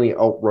 continually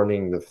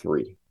outrunning the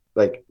 3,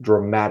 like,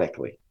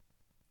 dramatically?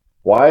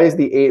 Why is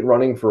the 8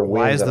 running for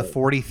wins? Why is the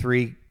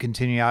 43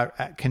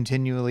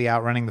 continually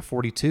outrunning the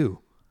 42?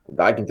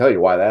 I can tell you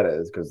why that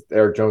is, because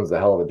Eric Jones is a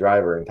hell of a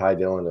driver, and Ty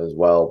Dillon as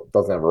well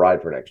doesn't have a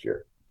ride for next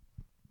year.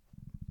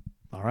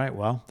 All right,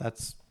 well,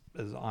 that's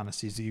as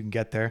honest as you can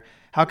get there.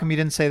 How come you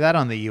didn't say that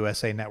on the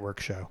USA Network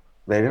show?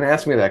 They didn't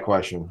ask me that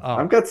question. Oh.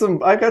 I've got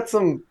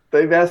some.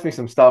 They've asked me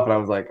some stuff, and I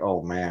was like,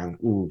 oh man,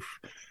 oof.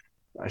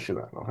 I should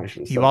have.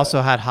 You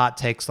also had hot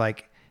takes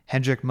like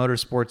Hendrick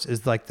Motorsports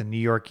is like the New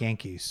York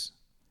Yankees.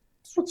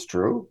 That's what's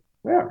true.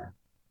 Yeah.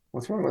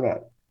 What's wrong with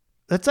that?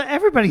 That's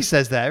everybody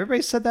says that.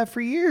 Everybody said that for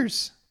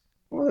years.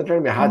 Well, they're trying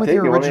to be a hot Come with take.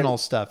 your original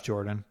stuff,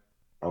 Jordan.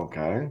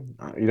 Okay.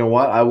 You know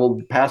what? I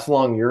will pass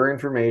along your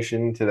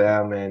information to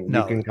them, and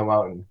you can come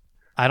out and.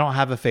 I don't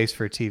have a face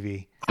for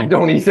TV. I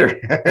don't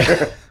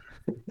either.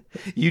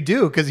 You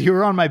do, because you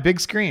were on my big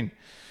screen.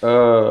 Yeah,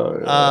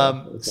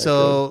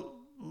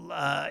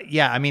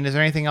 I mean, is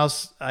there anything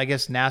else, I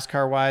guess,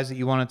 NASCAR wise that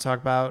you want to talk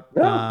about?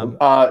 No.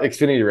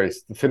 Xfinity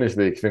race. Finish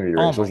the Xfinity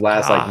race. Those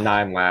last like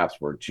 9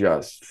 laps were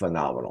just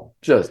phenomenal.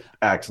 Just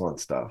excellent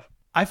stuff.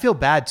 I feel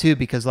bad too,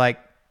 because like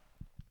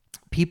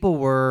people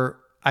were,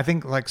 I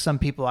think like some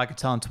people I could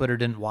tell on Twitter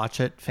didn't watch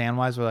it fan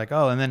wise, were like,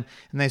 oh, and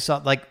they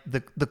saw like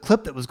the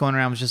clip that was going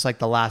around was just like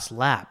the last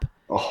lap.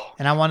 Oh.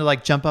 And I wanted to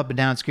like jump up and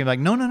down and scream like,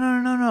 no.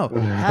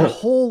 That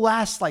whole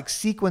last like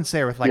sequence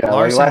there with like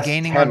Larson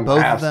gaining on both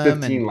laps, of them.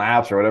 15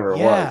 laps or whatever it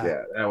was.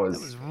 Yeah, that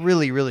was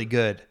really, really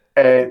good.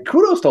 And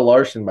kudos to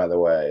Larson, by the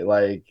way.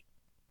 Like,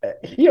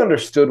 he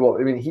understood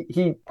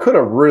he could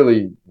have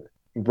really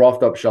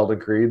roughed up Sheldon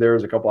Creed. There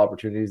was a couple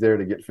opportunities there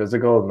to get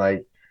physical, and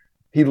like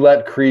he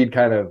let Creed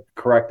kind of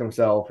correct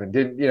himself and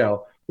didn't,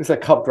 he's a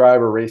cup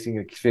driver racing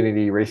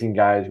Xfinity, racing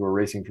guys who were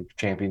racing for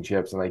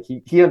championships, and like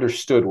he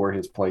understood where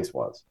his place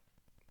was.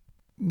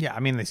 Yeah,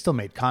 I mean, they still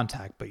made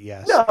contact, but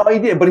yes. No, he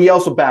did, but he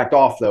also backed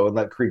off, though, and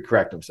let Creed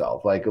correct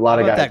himself. Like, a lot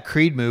of guys. That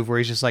Creed move where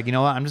he's just like, you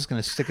know what, I'm just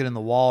going to stick it in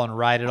the wall and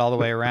ride it all the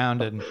way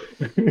around, and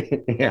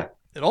yeah.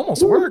 It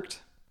almost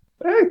worked.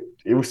 Hey,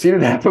 we've seen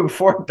it happen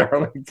before,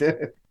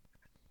 Darlington.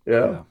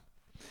 Yeah.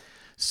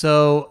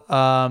 So,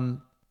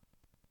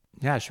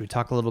 should we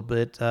talk a little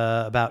bit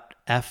about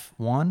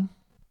F1?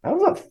 That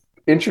was an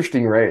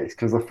interesting race,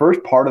 because the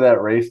first part of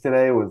that race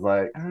today was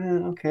like,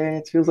 okay,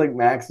 it feels like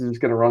Max is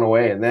just going to run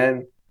away, and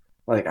then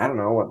like, I don't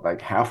know what, like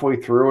halfway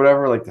through or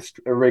whatever, like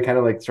everybody kind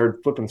of like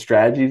started flipping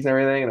strategies and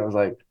everything. And I was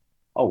like,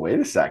 oh, wait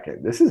a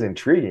second. This is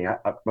intriguing. I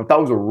thought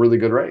it was a really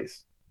good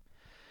race.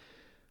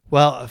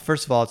 Well,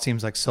 first of all, it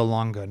seems like so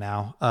long ago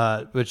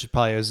now, which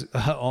probably was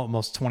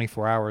almost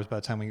 24 hours by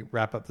the time we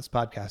wrap up this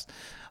podcast.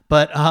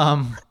 But,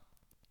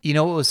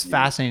 what was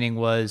fascinating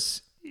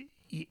was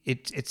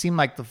it seemed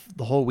like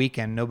the whole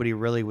weekend, nobody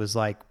really was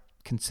like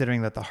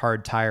considering that the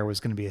hard tire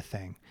was going to be a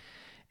thing.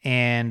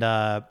 And,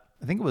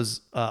 I think it was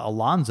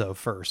Alonso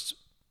first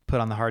put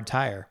on the hard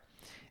tire,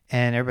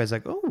 and everybody's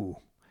like, oh,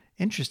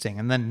 interesting.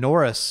 And then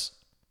Norris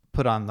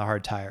put on the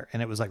hard tire,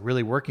 and it was like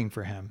really working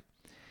for him.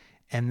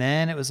 And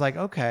then it was like,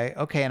 okay.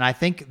 And I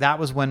think that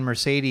was when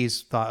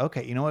Mercedes thought,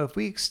 okay, you know what, if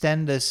we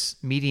extend this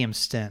medium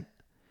stint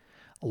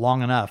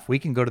long enough, we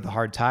can go to the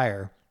hard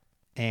tire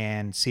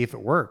and see if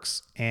it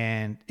works.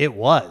 And it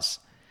was.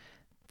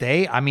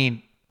 I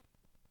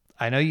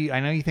know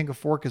you think a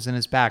fork is in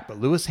his back,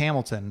 but Lewis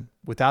Hamilton,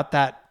 without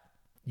that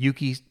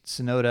Yuki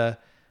Tsunoda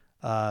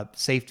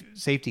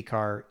safety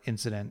car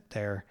incident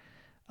there,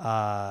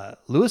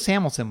 Lewis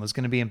Hamilton was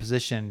going to be in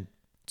position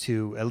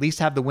to at least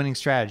have the winning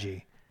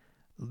strategy.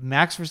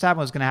 Max Verstappen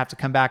was going to have to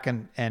come back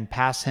and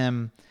pass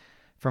him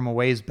from a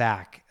ways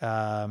back.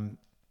 That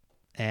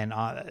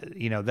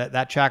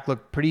track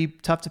looked pretty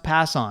tough to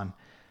pass on.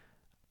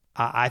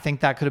 I think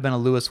that could have been a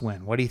Lewis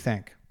win. What do you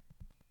think?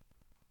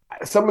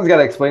 Someone's got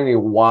to explain to me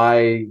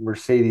why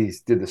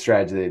Mercedes did the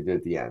strategy they did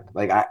at the end.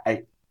 Like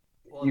at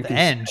the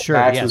end, sure,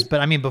 yes. But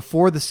I mean,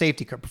 before any of the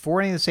safety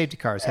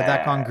cars, had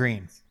that gone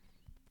green?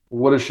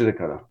 Woulda, shoulda,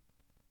 coulda.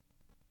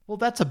 Well,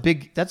 that's a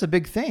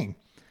big thing.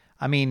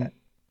 I mean,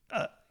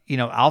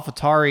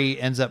 AlphaTauri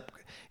ends up,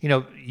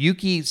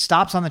 Yuki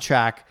stops on the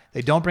track.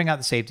 They don't bring out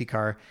the safety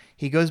car.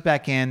 He goes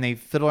back in. They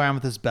fiddle around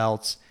with his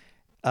belts.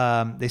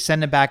 They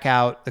send him back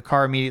out. The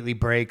car immediately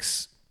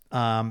breaks.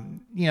 I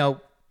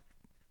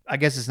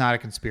guess it's not a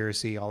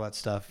conspiracy, all that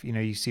stuff.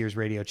 You see his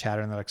radio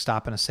chatter and they're like,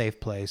 stop in a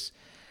safe place.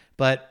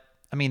 But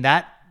I mean,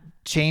 that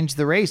changed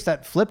the race.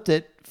 That flipped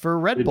it for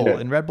Red Bull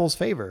in Red Bull's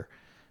favor.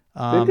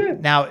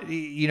 Now,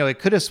 it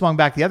could have swung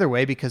back the other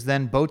way, because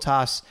then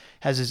Bottas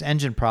has his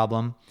engine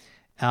problem.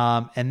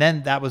 And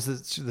then that was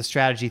the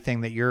strategy thing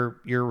that you're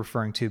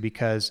referring to,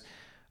 because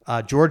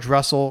George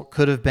Russell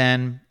could have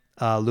been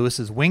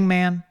Lewis's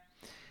wingman.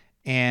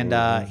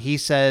 And he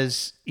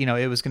says,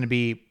 it was going to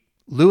be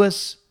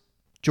Lewis,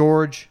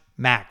 George,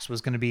 Max was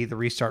going to be the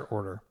restart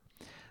order.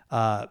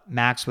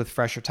 Max with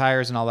fresher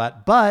tires and all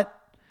that. But,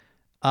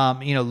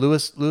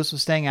 Lewis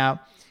was staying out.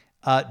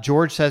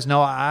 George says,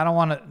 no, I don't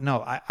want to.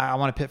 No, I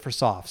want to pit for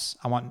softs.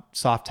 I want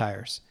soft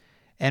tires.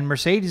 And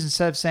Mercedes,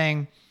 instead of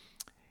saying,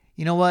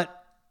 you know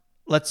what,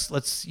 let's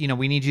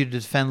we need you to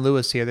defend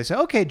Lewis here. They say,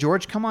 okay,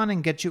 George, come on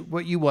and get you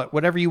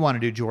whatever you want to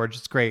do, George.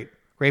 It's great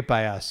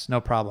by us,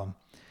 no problem.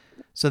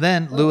 So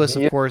then Lewis,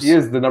 of course, he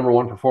is the number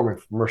one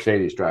performing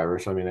Mercedes driver.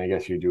 So I mean, I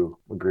guess you do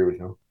agree with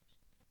him.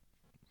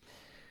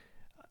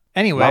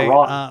 Anyway, not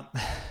wrong.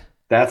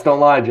 Stats don't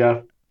lie,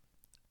 Jeff.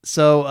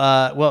 So,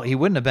 well, he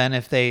wouldn't have been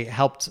if they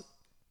helped.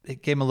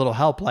 It gave him a little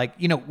help. Like,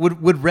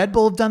 would Red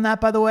Bull have done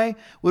that, by the way?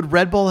 Would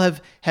Red Bull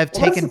have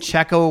taken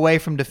Checo away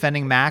from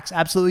defending Max?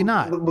 Absolutely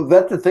not. But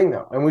that's the thing,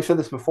 though. And we've said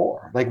this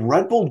before. Like,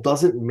 Red Bull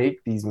doesn't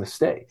make these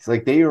mistakes.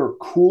 Like, they are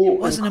cool. It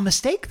wasn't a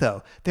mistake,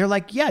 though. They're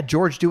like, yeah,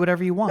 George, do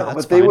whatever you want. No,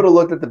 but they would have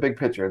looked at the big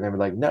picture and they were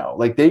like, no.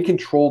 Like, they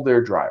control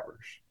their drivers.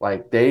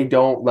 Like, they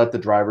don't let the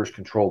drivers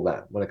control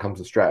them when it comes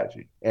to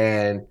strategy.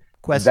 And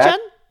question?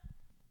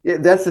 Yeah,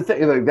 that's the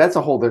thing. Like, that's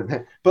a whole different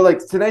thing. But, like,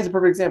 tonight's a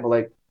perfect example.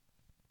 Like,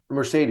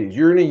 Mercedes,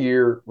 you're in a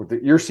year where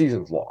your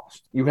season's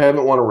lost. You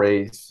haven't won a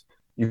race.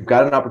 You've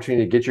got an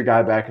opportunity to get your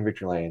guy back in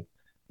victory lane.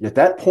 At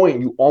that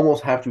point, you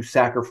almost have to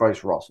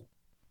sacrifice Russell.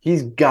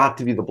 He's got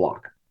to be the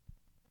blocker.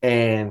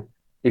 And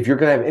if you're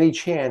going to have any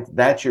chance,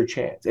 that's your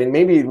chance. And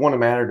maybe it wouldn't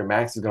matter to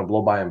Max is going to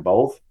blow by them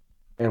both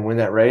and win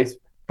that race.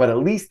 But at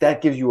least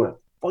that gives you a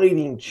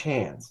fighting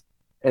chance.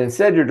 And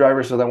instead, your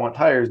driver says, I want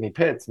tires, and he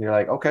pits. And you're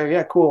like, okay,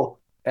 yeah, cool.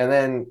 And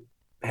then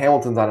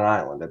Hamilton's on an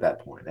island at that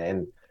point.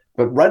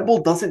 But Red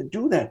Bull doesn't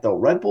do that, though.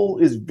 Red Bull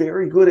is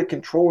very good at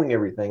controlling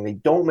everything. They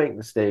don't make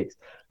mistakes.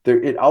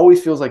 It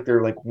always feels like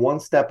they're like one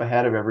step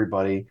ahead of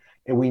everybody.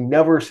 And we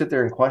never sit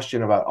there and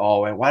question about,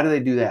 oh, and why do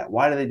they do that?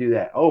 Why do they do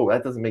that? Oh,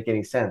 that doesn't make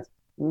any sense.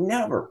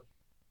 Never.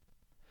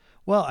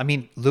 Well, I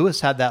mean,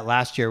 Lewis had that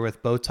last year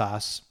with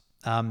Bottas.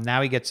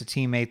 Now he gets a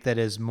teammate that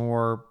is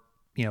more,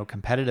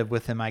 competitive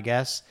with him, I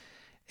guess.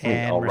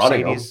 And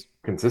Mercedes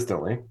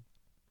consistently.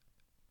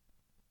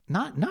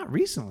 Not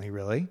recently,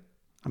 really.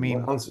 I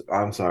mean,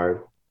 I'm sorry.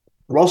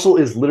 Russell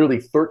is literally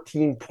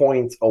 13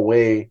 points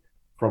away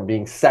from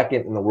being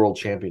second in the world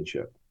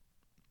championship.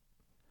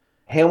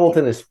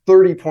 Hamilton is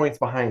 30 points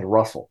behind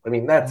Russell. I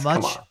mean, that's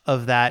much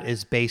of that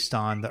is based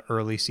on the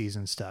early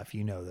season stuff.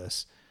 You know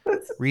this.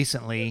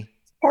 Recently,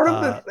 it's part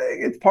of the thing.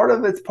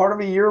 It's part of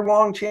a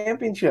year-long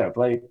championship.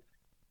 Like,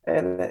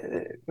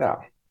 and no.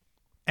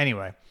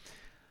 Anyway,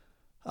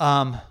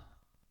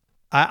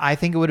 I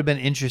think it would have been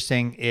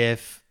interesting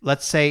if,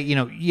 let's say,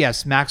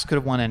 yes, Max could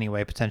have won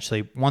anyway,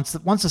 potentially. Once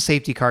the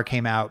safety car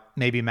came out,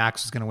 maybe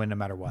Max was going to win no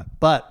matter what.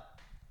 But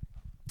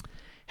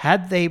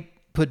had they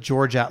put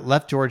George out,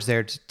 left George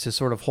there to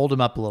sort of hold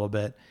him up a little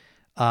bit,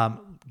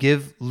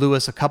 give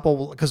Lewis a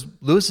couple, because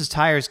Lewis's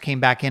tires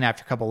came back in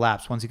after a couple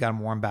laps once he got him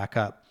warmed back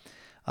up.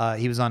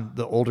 He was on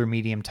the older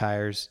medium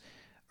tires.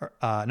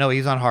 No, he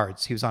was on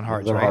hards. He was on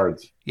hards, right?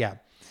 Hards. Yeah.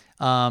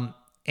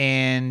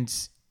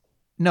 And...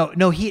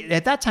 No. He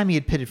at that time he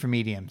had pitted for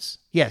mediums.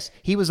 Yes,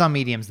 he was on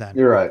mediums then.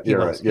 You're right. He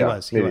was.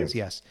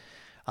 Yes,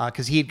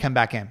 because he had come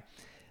back in.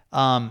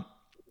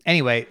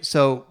 Anyway,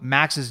 so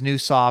Max's new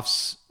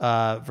softs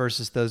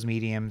versus those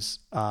mediums.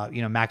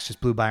 Max just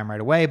blew by him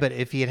right away. But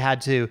if he had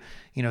to,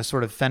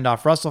 sort of fend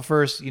off Russell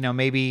first,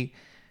 maybe,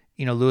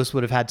 Lewis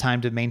would have had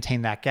time to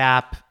maintain that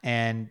gap,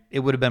 and it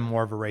would have been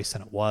more of a race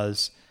than it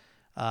was.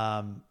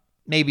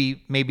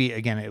 Maybe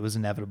again it was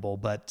inevitable,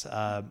 but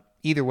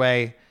either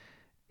way.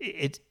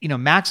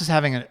 Max is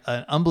having an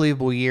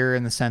unbelievable year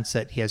in the sense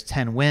that he has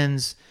 10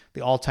 wins.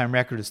 The all-time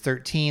record is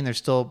 13. There's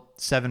still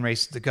 7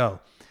 races to go.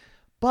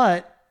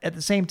 But at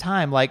the same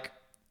time, like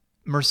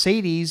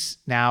Mercedes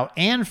now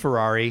and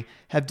Ferrari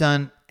have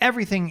done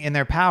everything in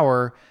their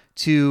power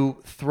to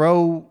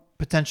throw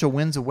potential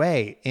wins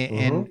away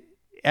in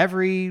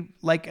every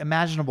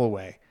imaginable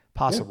way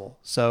possible.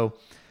 Yeah. So,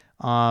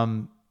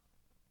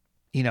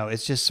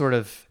 it's just sort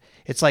of,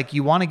 it's like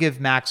you want to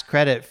give Max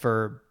credit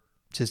for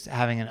just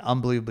having an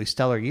unbelievably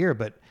stellar year,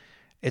 but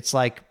it's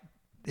like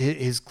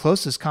his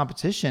closest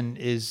competition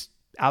is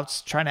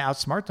trying to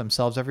outsmart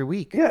themselves every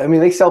week. Yeah, I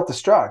mean, they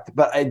self-destruct.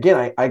 But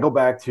again, I go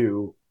back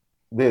to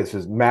this,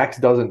 is Max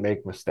doesn't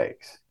make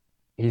mistakes.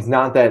 He's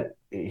not that,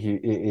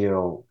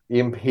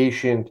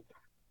 impatient,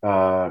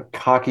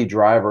 cocky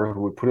driver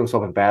who would put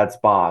himself in bad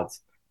spots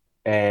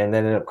and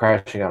then end up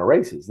crashing out of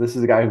races. This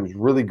is a guy who's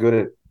really good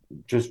at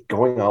just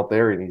going out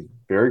there, and he's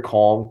very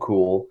calm,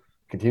 cool,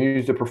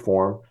 continues to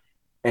perform.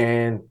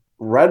 And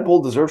Red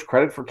Bull deserves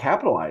credit for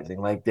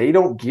capitalizing. Like, they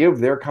don't give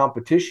their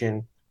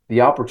competition the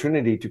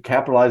opportunity to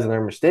capitalize on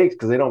their mistakes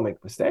because they don't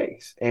make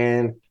mistakes.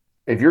 And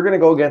if you're going to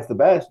go against the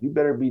best, you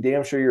better be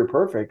damn sure you're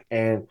perfect.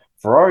 And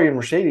Ferrari and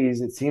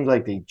Mercedes, it seems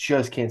like they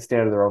just can't stay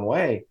out of their own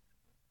way.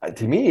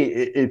 To me,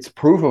 it's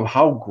proof of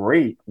how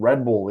great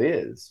Red Bull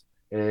is,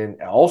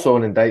 and also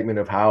an indictment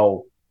of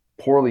how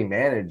poorly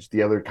managed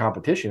the other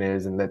competition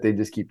is, and that they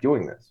just keep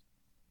doing this.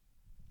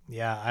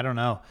 Yeah, I don't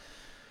know.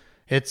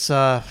 It's,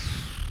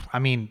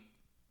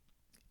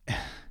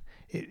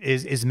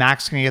 is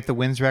Max going to get the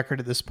wins record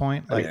at this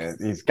point? Like,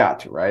 he's got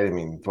to, right? I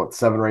mean,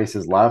 7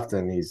 races left,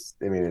 and he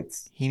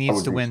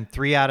needs to win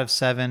 3 out of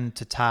 7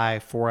 to tie,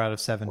 4 out of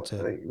 7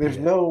 to.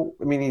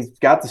 He's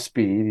got the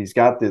speed, he's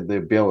got the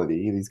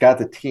ability, he's got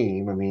the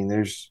team. I mean,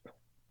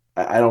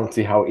 I don't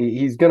see how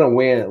he's going to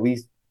win at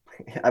least.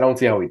 I don't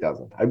see how he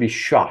doesn't. I'd be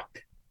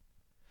shocked.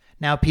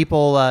 Now,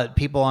 people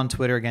on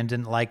Twitter again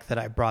didn't like that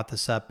I brought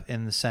this up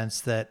in the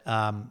sense that,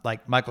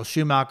 like Michael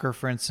Schumacher,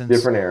 for instance,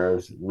 Different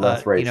eras,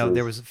 less there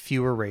races. was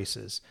fewer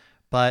races,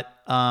 but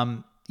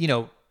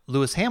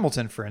Lewis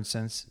Hamilton, for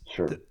instance,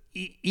 Sure.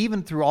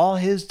 even through all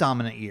his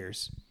dominant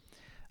years,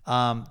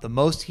 the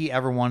most he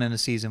ever won in a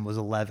season was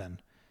 11,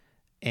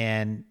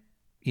 and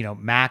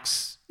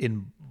Max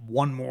in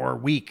one more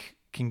week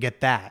can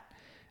get that.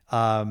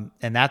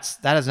 And that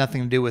has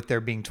nothing to do with there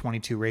being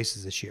 22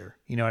 races this year.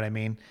 You know what I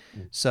mean?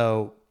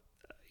 So,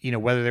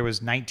 whether there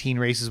was 19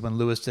 races when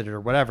Lewis did it or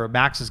whatever,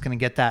 Max is going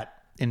to get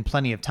that in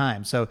plenty of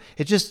time. So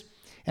it just,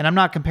 and I'm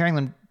not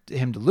comparing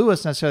him to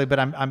Lewis necessarily, but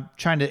I'm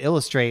trying to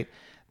illustrate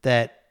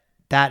that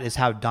is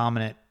how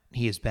dominant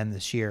he has been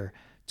this year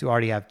to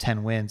already have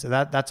 10 wins. So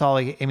that's all.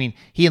 I mean,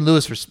 he and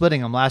Lewis were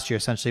splitting them last year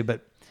essentially,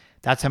 but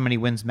that's how many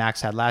wins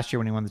Max had last year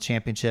when he won the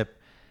championship.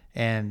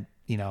 And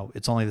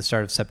it's only the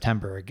start of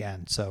September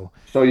again. So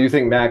You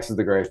think Max is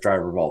the greatest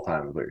driver of all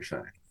time? Is what you're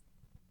saying?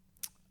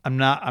 I'm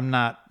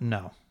not.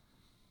 No.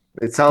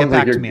 It sounds Get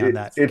like back to me on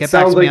that. It Get back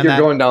sounds to me like on you're that.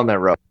 going down that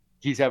road.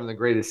 He's having the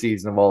greatest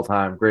season of all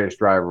time, greatest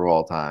driver of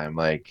all time.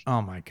 Like,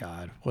 Oh my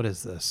God, what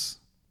is this?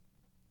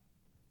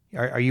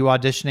 Are you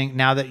auditioning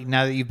now that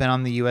you've been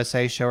on the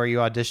USA show? Are you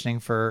auditioning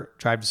for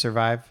Drive to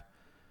Survive?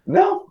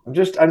 no, I'm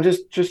just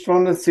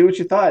wanting to see what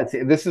you thought.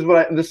 This is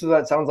what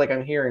it sounds like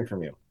I'm hearing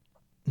from you.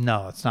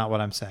 No, it's not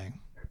what I'm saying.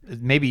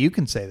 Maybe you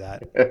can say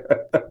that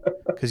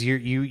because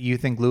you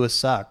think Lewis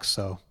sucks.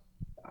 So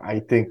I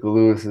think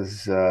Lewis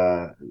has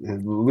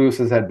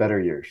had better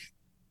years.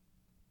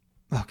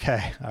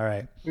 okay, all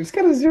right. He's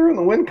got a 0 in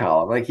the win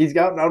column. Like he's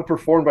gotten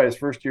outperformed by his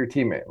first year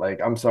teammate. Like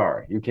I'm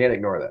sorry, you can't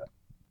ignore that.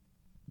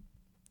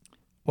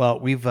 Well,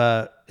 we've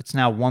it's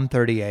now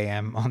 1:30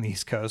 a.m. on the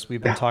East Coast.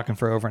 We've been talking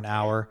for over an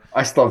hour.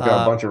 I still have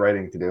got a bunch of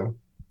writing to do.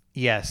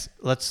 Yes,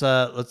 let's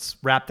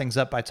wrap things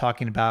up by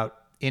talking about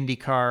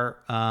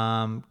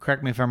IndyCar.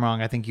 Correct me if I'm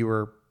wrong. I think you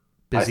were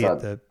busy at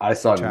the I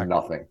saw track.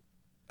 nothing.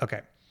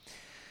 Okay.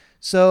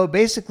 So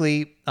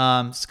basically,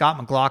 Scott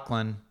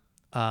McLaughlin,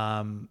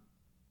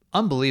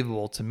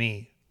 unbelievable to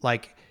me.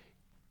 Like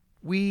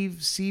we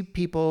see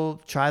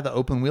people try the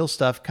open wheel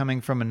stuff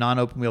coming from a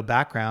non-open wheel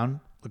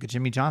background. Look at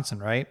Jimmy Johnson,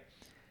 right?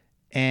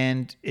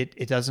 And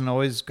it doesn't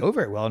always go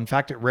very well. In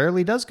fact, it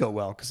rarely does go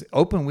well because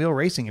open wheel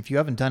racing, if you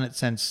haven't done it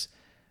since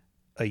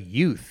a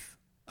youth,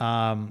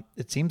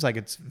 it seems like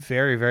it's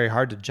very, very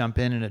hard to jump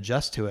in and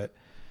adjust to it.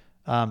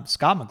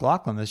 Scott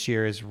McLaughlin this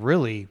year has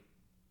really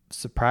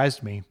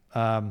surprised me,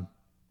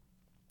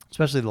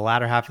 especially the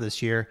latter half of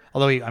this year.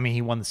 Although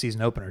he won the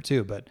season opener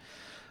too, but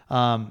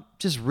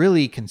just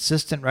really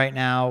consistent right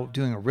now,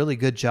 doing a really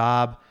good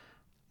job,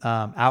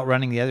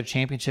 outrunning the other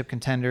championship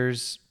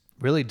contenders.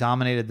 Really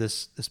dominated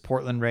this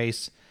Portland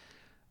race.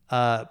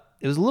 It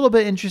was a little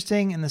bit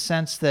interesting in the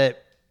sense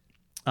that,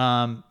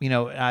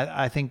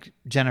 I think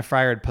Jenna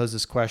Fryer had posed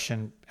this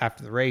question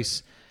after the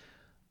race.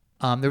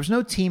 There was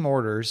no team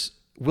orders.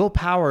 Will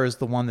Power is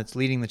the one that's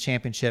leading the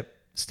championship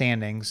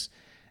standings,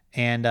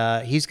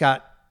 and he's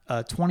got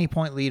a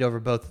 20-point lead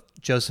over both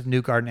Joseph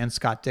Newgarden and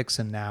Scott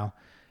Dixon now.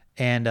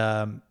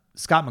 And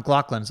Scott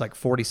McLaughlin is like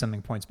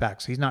 40-something points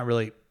back, so he's not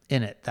really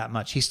in it that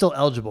much. He's still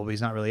eligible, but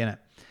he's not really in it.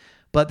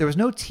 But there was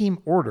no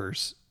team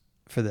orders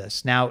for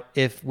this. Now,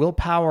 if Will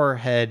Power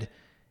had,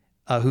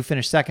 who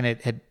finished second,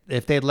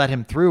 if they had let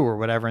him through or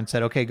whatever and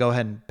said, okay, go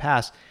ahead and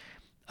pass,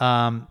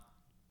 I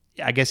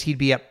guess he'd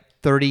be up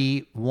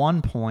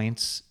 31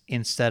 points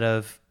instead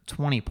of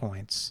 20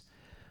 points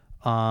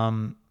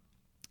going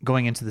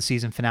into the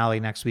season finale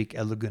next week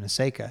at Laguna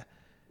Seca.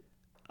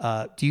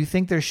 Do you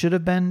think there should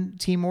have been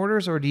team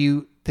orders, or do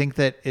you think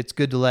that it's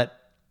good to let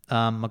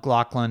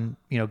McLaughlin,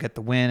 get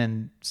the win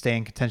and stay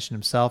in contention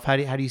himself? How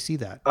do you see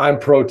that? I'm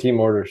pro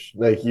team orders.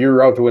 Like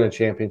you're out to win a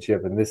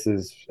championship, and this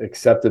is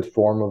accepted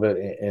form of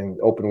it in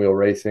open wheel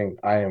racing.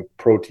 I am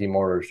pro team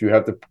orders. You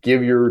have to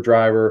give your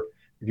driver,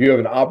 if you have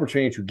an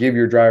opportunity to give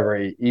your driver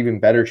a even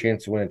better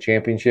chance to win a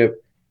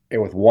championship,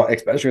 and with one,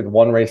 especially with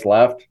one race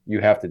left, you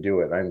have to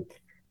do it.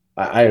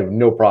 I have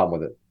no problem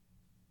with it.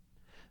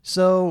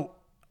 So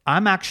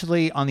I'm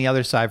actually on the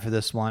other side for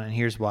this one, and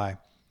here's why.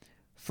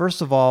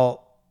 First of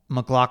all,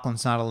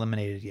 McLaughlin's not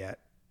eliminated yet.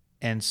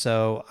 And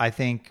so I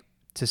think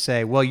to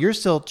say, well, you're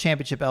still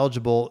championship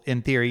eligible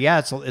in theory. Yeah,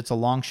 it's a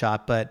long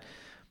shot, but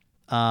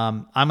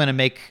I'm going to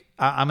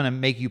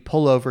make you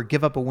pull over,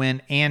 give up a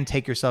win, and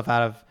take yourself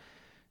out of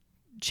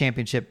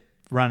championship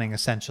running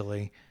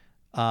essentially.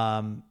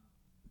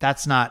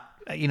 That's not,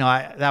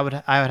 I would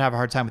have a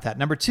hard time with that.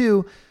 Number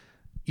two,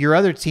 your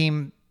other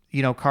team,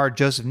 car,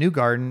 Joseph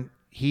Newgarden,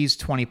 he's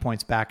 20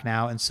 points back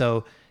now. And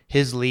so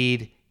his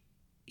lead,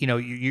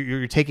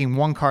 you're taking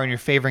one car and you're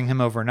favoring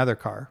him over another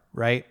car,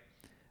 right?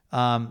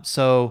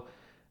 So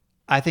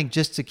I think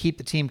just to keep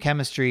the team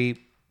chemistry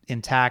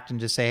intact and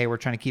just say, hey, we're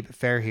trying to keep it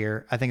fair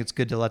here, I think it's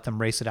good to let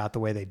them race it out the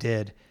way they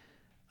did.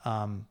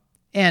 And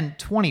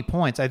 20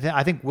 points,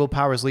 I think Will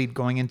Power's lead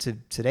going into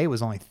today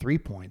was only 3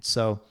 points.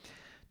 So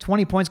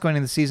 20 points going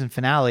into the season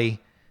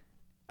finale,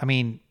 I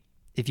mean,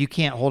 if you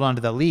can't hold on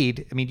to the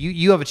lead, I mean,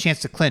 you have a chance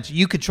to clinch.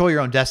 You control your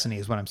own destiny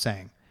is what I'm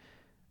saying.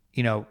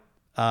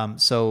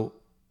 So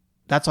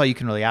that's all you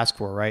can really ask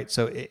for, right?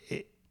 So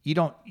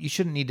you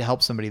shouldn't need to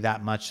help somebody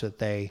that much that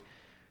they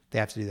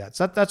have to do that.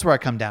 So that's where I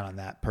come down on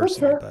that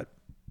personally. But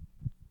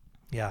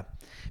yeah,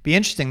 be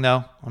interesting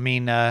though. I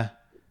mean,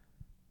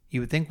 you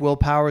would think Will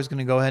Power is going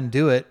to go ahead and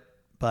do it,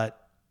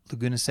 but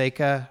Laguna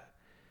Seca,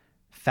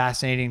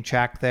 fascinating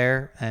track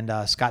there. And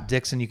Scott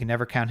Dixon, you can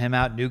never count him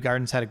out.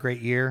 Newgarden's had a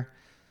great year.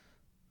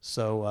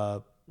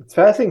 So it's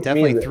fascinating.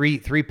 Definitely to me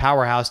three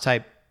powerhouse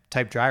type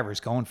drivers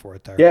going for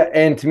it there. Yeah,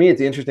 and to me, it's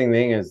the interesting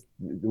thing is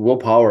Will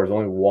Power has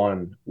only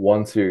won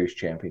one series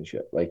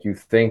championship. Like you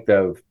think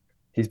of,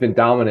 he's been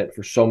dominant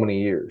for so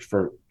many years,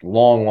 for a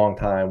long, long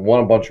time.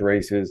 Won a bunch of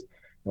races,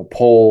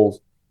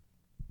 poles.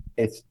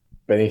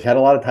 But he's had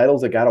a lot of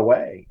titles that got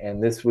away,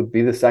 and this would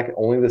be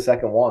only the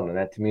second one, and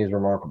that to me is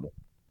remarkable.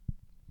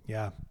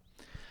 Yeah.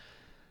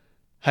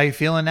 How you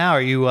feeling now?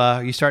 Are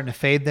you starting to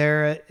fade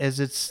there as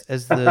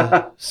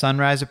the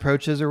sunrise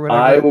approaches or whatever?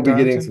 I will be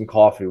getting some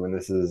coffee when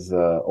this is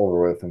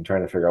over with. I'm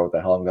trying to figure out what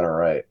the hell I'm going to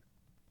write.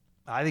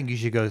 I think you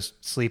should go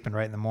sleeping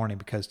right in the morning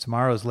because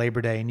tomorrow is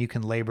Labor Day and you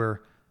can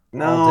labor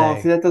No, all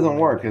day. See, that doesn't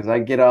work because I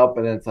get up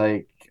and it's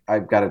like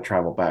I've got to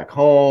travel back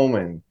home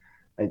and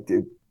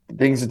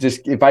things are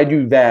just, if I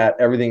do that,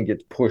 everything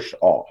gets pushed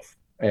off,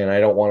 and I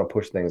don't want to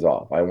push things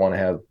off. I want to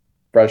have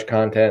fresh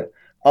content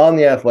on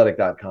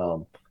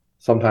theathletic.com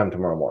sometime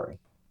tomorrow morning.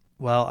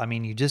 Well, I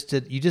mean, you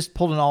just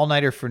pulled an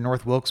all-nighter for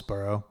North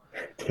Wilkesboro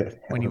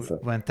when you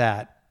went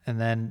that,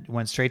 and then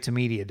went straight to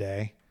media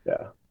day.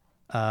 Yeah.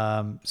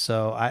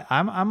 So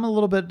I'm a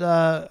little bit,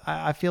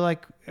 I feel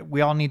like we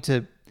all need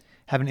to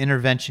have an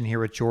intervention here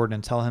with Jordan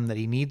and tell him that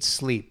he needs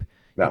sleep.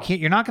 No.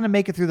 You're not going to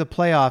make it through the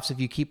playoffs if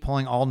you keep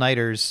pulling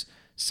all-nighters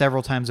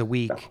several times a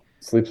week. No.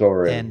 Sleep's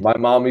overrated. My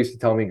mom used to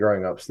tell me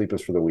growing up, sleep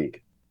is for the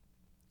weak.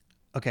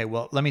 Okay,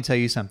 well, let me tell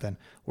you something.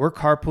 We're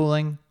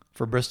carpooling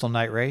for Bristol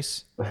Night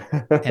Race,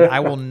 and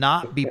I will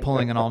not be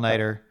pulling an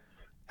all-nighter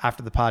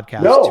after the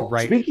podcast to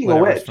write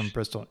whatever's from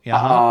Bristol.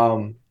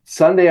 Yeah.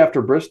 Sunday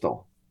after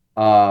Bristol,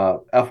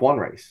 F1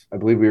 race. I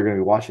believe we were going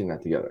to be watching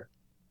that together.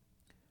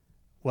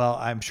 Well,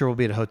 I'm sure we'll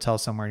be at a hotel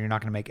somewhere, and you're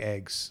not going to make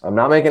eggs. I'm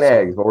not making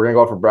eggs, but we're going to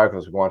go out for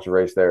breakfast. We can watch a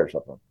race there or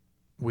something.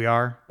 We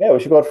are? Yeah, we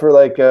should go out for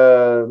like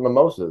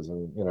mimosas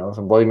and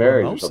some Bloody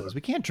Marys. Mimosas?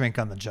 We can't drink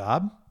on the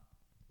job.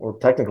 Well,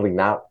 technically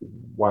not.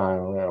 Well, I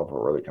don't know if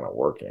we're really kind of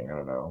working. I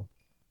don't know.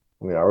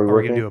 I mean, are we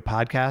going to do a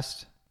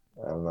podcast?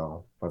 I don't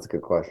know. That's a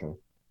good question.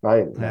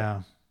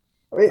 Yeah.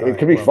 I mean, it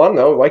could be fun,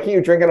 though. Why can't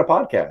you drink on a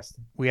podcast?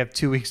 We have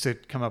 2 weeks to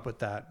come up with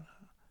that.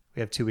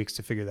 We have 2 weeks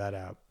to figure that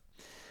out.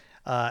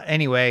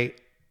 Anyway,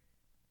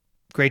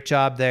 great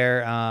job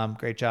there.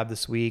 Great job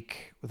this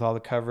week with all the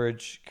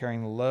coverage,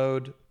 carrying the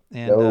load.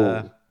 And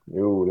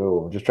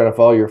No. Just trying to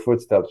follow your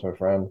footsteps, my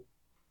friend.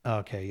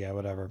 Okay, yeah,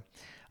 whatever.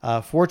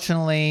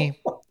 Fortunately,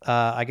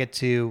 I get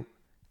to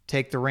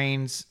take the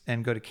reins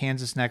and go to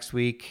Kansas next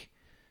week,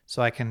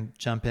 so I can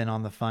jump in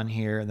on the fun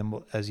here. And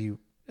then,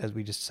 as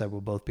we just said,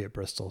 we'll both be at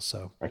Bristol.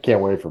 So I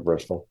can't wait for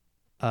Bristol.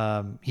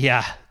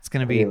 Yeah, it's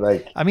going to be.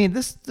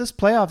 This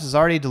playoffs is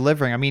already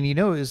delivering. I mean,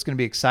 it's going to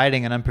be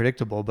exciting and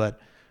unpredictable, but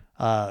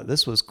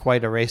this was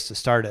quite a race to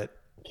start it.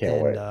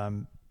 Can't wait.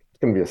 It's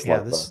going to be a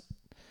slugfest.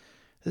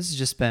 This has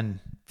just been,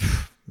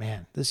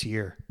 man, this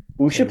year.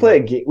 We should play a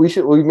game.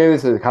 Maybe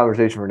this is a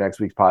conversation for next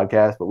week's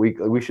podcast, but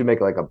we should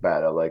make like a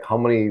bet of like how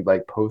many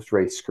like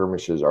post-race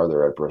skirmishes are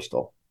there at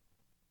Bristol?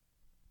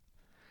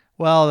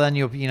 Well, then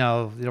you'll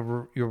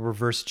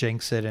reverse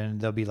jinx it and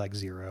there'll be like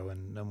 0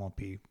 and it won't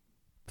be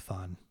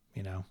fun,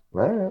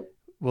 Right.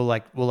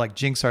 We'll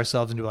jinx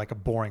ourselves into like a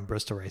boring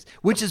Bristol race,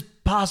 which is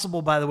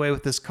possible, by the way,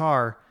 with this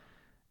car,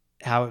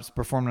 how it's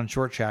performed on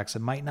short tracks.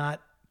 It might not.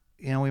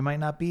 We might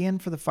not be in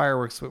for the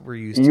fireworks that we're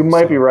used to. You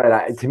might be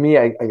right. To me,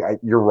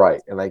 you're right.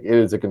 And like, it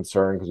is a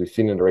concern because we've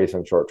seen it race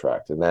on short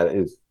tracks, and that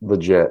is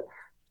legit.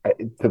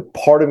 The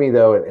part of me,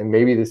 though, and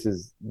maybe this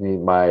is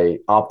my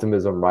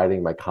optimism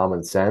riding my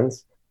common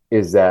sense,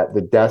 is that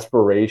the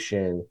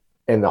desperation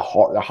and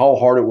how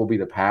hard it will be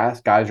to pass,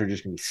 guys are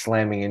just going to be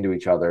slamming into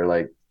each other.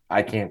 Like,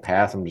 I can't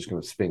pass. I'm just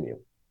going to spin you.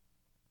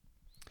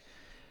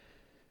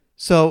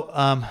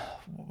 So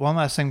one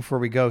last thing before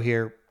we go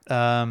here.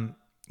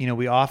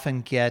 We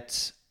often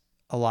get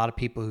a lot of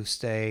people who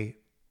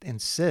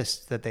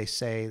insist that they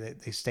say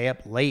that they stay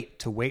up late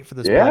to wait for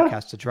this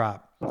podcast to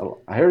drop.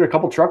 I heard a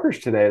couple truckers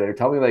today that are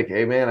telling me like,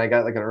 hey man, I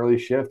got like an early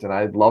shift and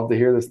I'd love to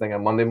hear this thing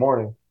on Monday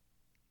morning.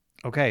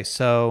 Okay.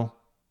 So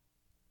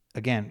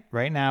again,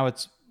 right now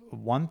it's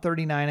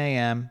 1:39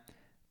 a.m.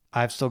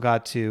 I've still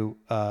got to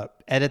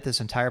edit this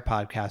entire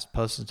podcast,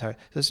 post this entire.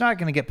 So it's not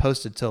going to get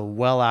posted till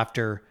well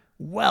after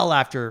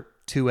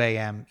 2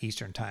 a.m.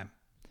 Eastern time.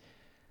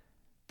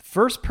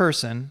 First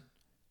person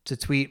to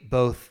tweet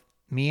both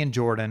me and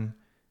Jordan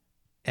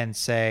and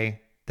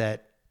say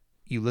that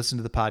you listen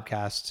to the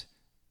podcast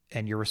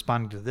and you're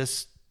responding to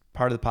this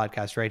part of the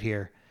podcast right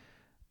here,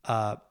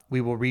 we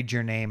will read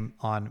your name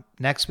on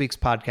next week's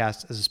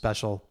podcast as a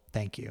special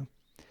thank you.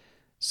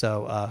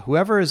 So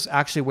whoever is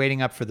actually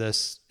waiting up for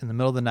this in the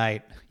middle of the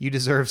night, you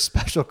deserve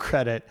special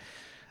credit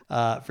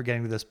for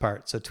getting to this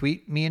part. So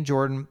tweet me and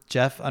Jordan,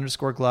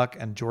 Jeff_Gluck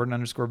and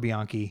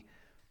Jordan_Bianchi,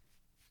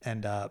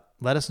 and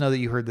let us know that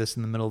you heard this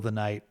in the middle of the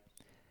night.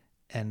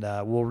 And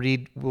we'll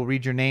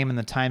read your name and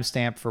the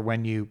timestamp for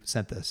when you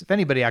sent this. If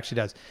anybody actually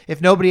does.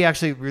 If nobody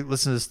actually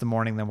listens to this in the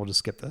morning, then we'll just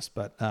skip this.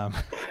 But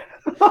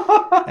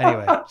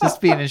anyway,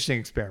 just be an interesting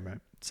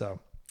experiment.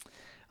 So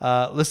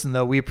listen,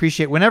 though, we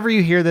appreciate whenever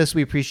you hear this,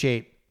 we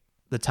appreciate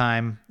the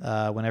time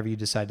whenever you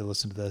decide to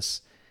listen to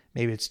this.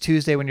 Maybe it's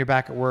Tuesday when you're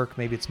back at work.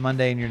 Maybe it's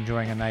Monday and you're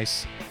enjoying a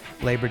nice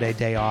Labor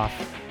Day off.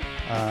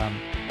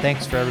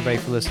 Thanks for everybody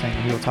for listening.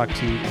 And we will talk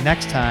to you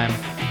next time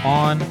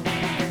on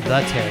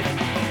The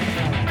Terry.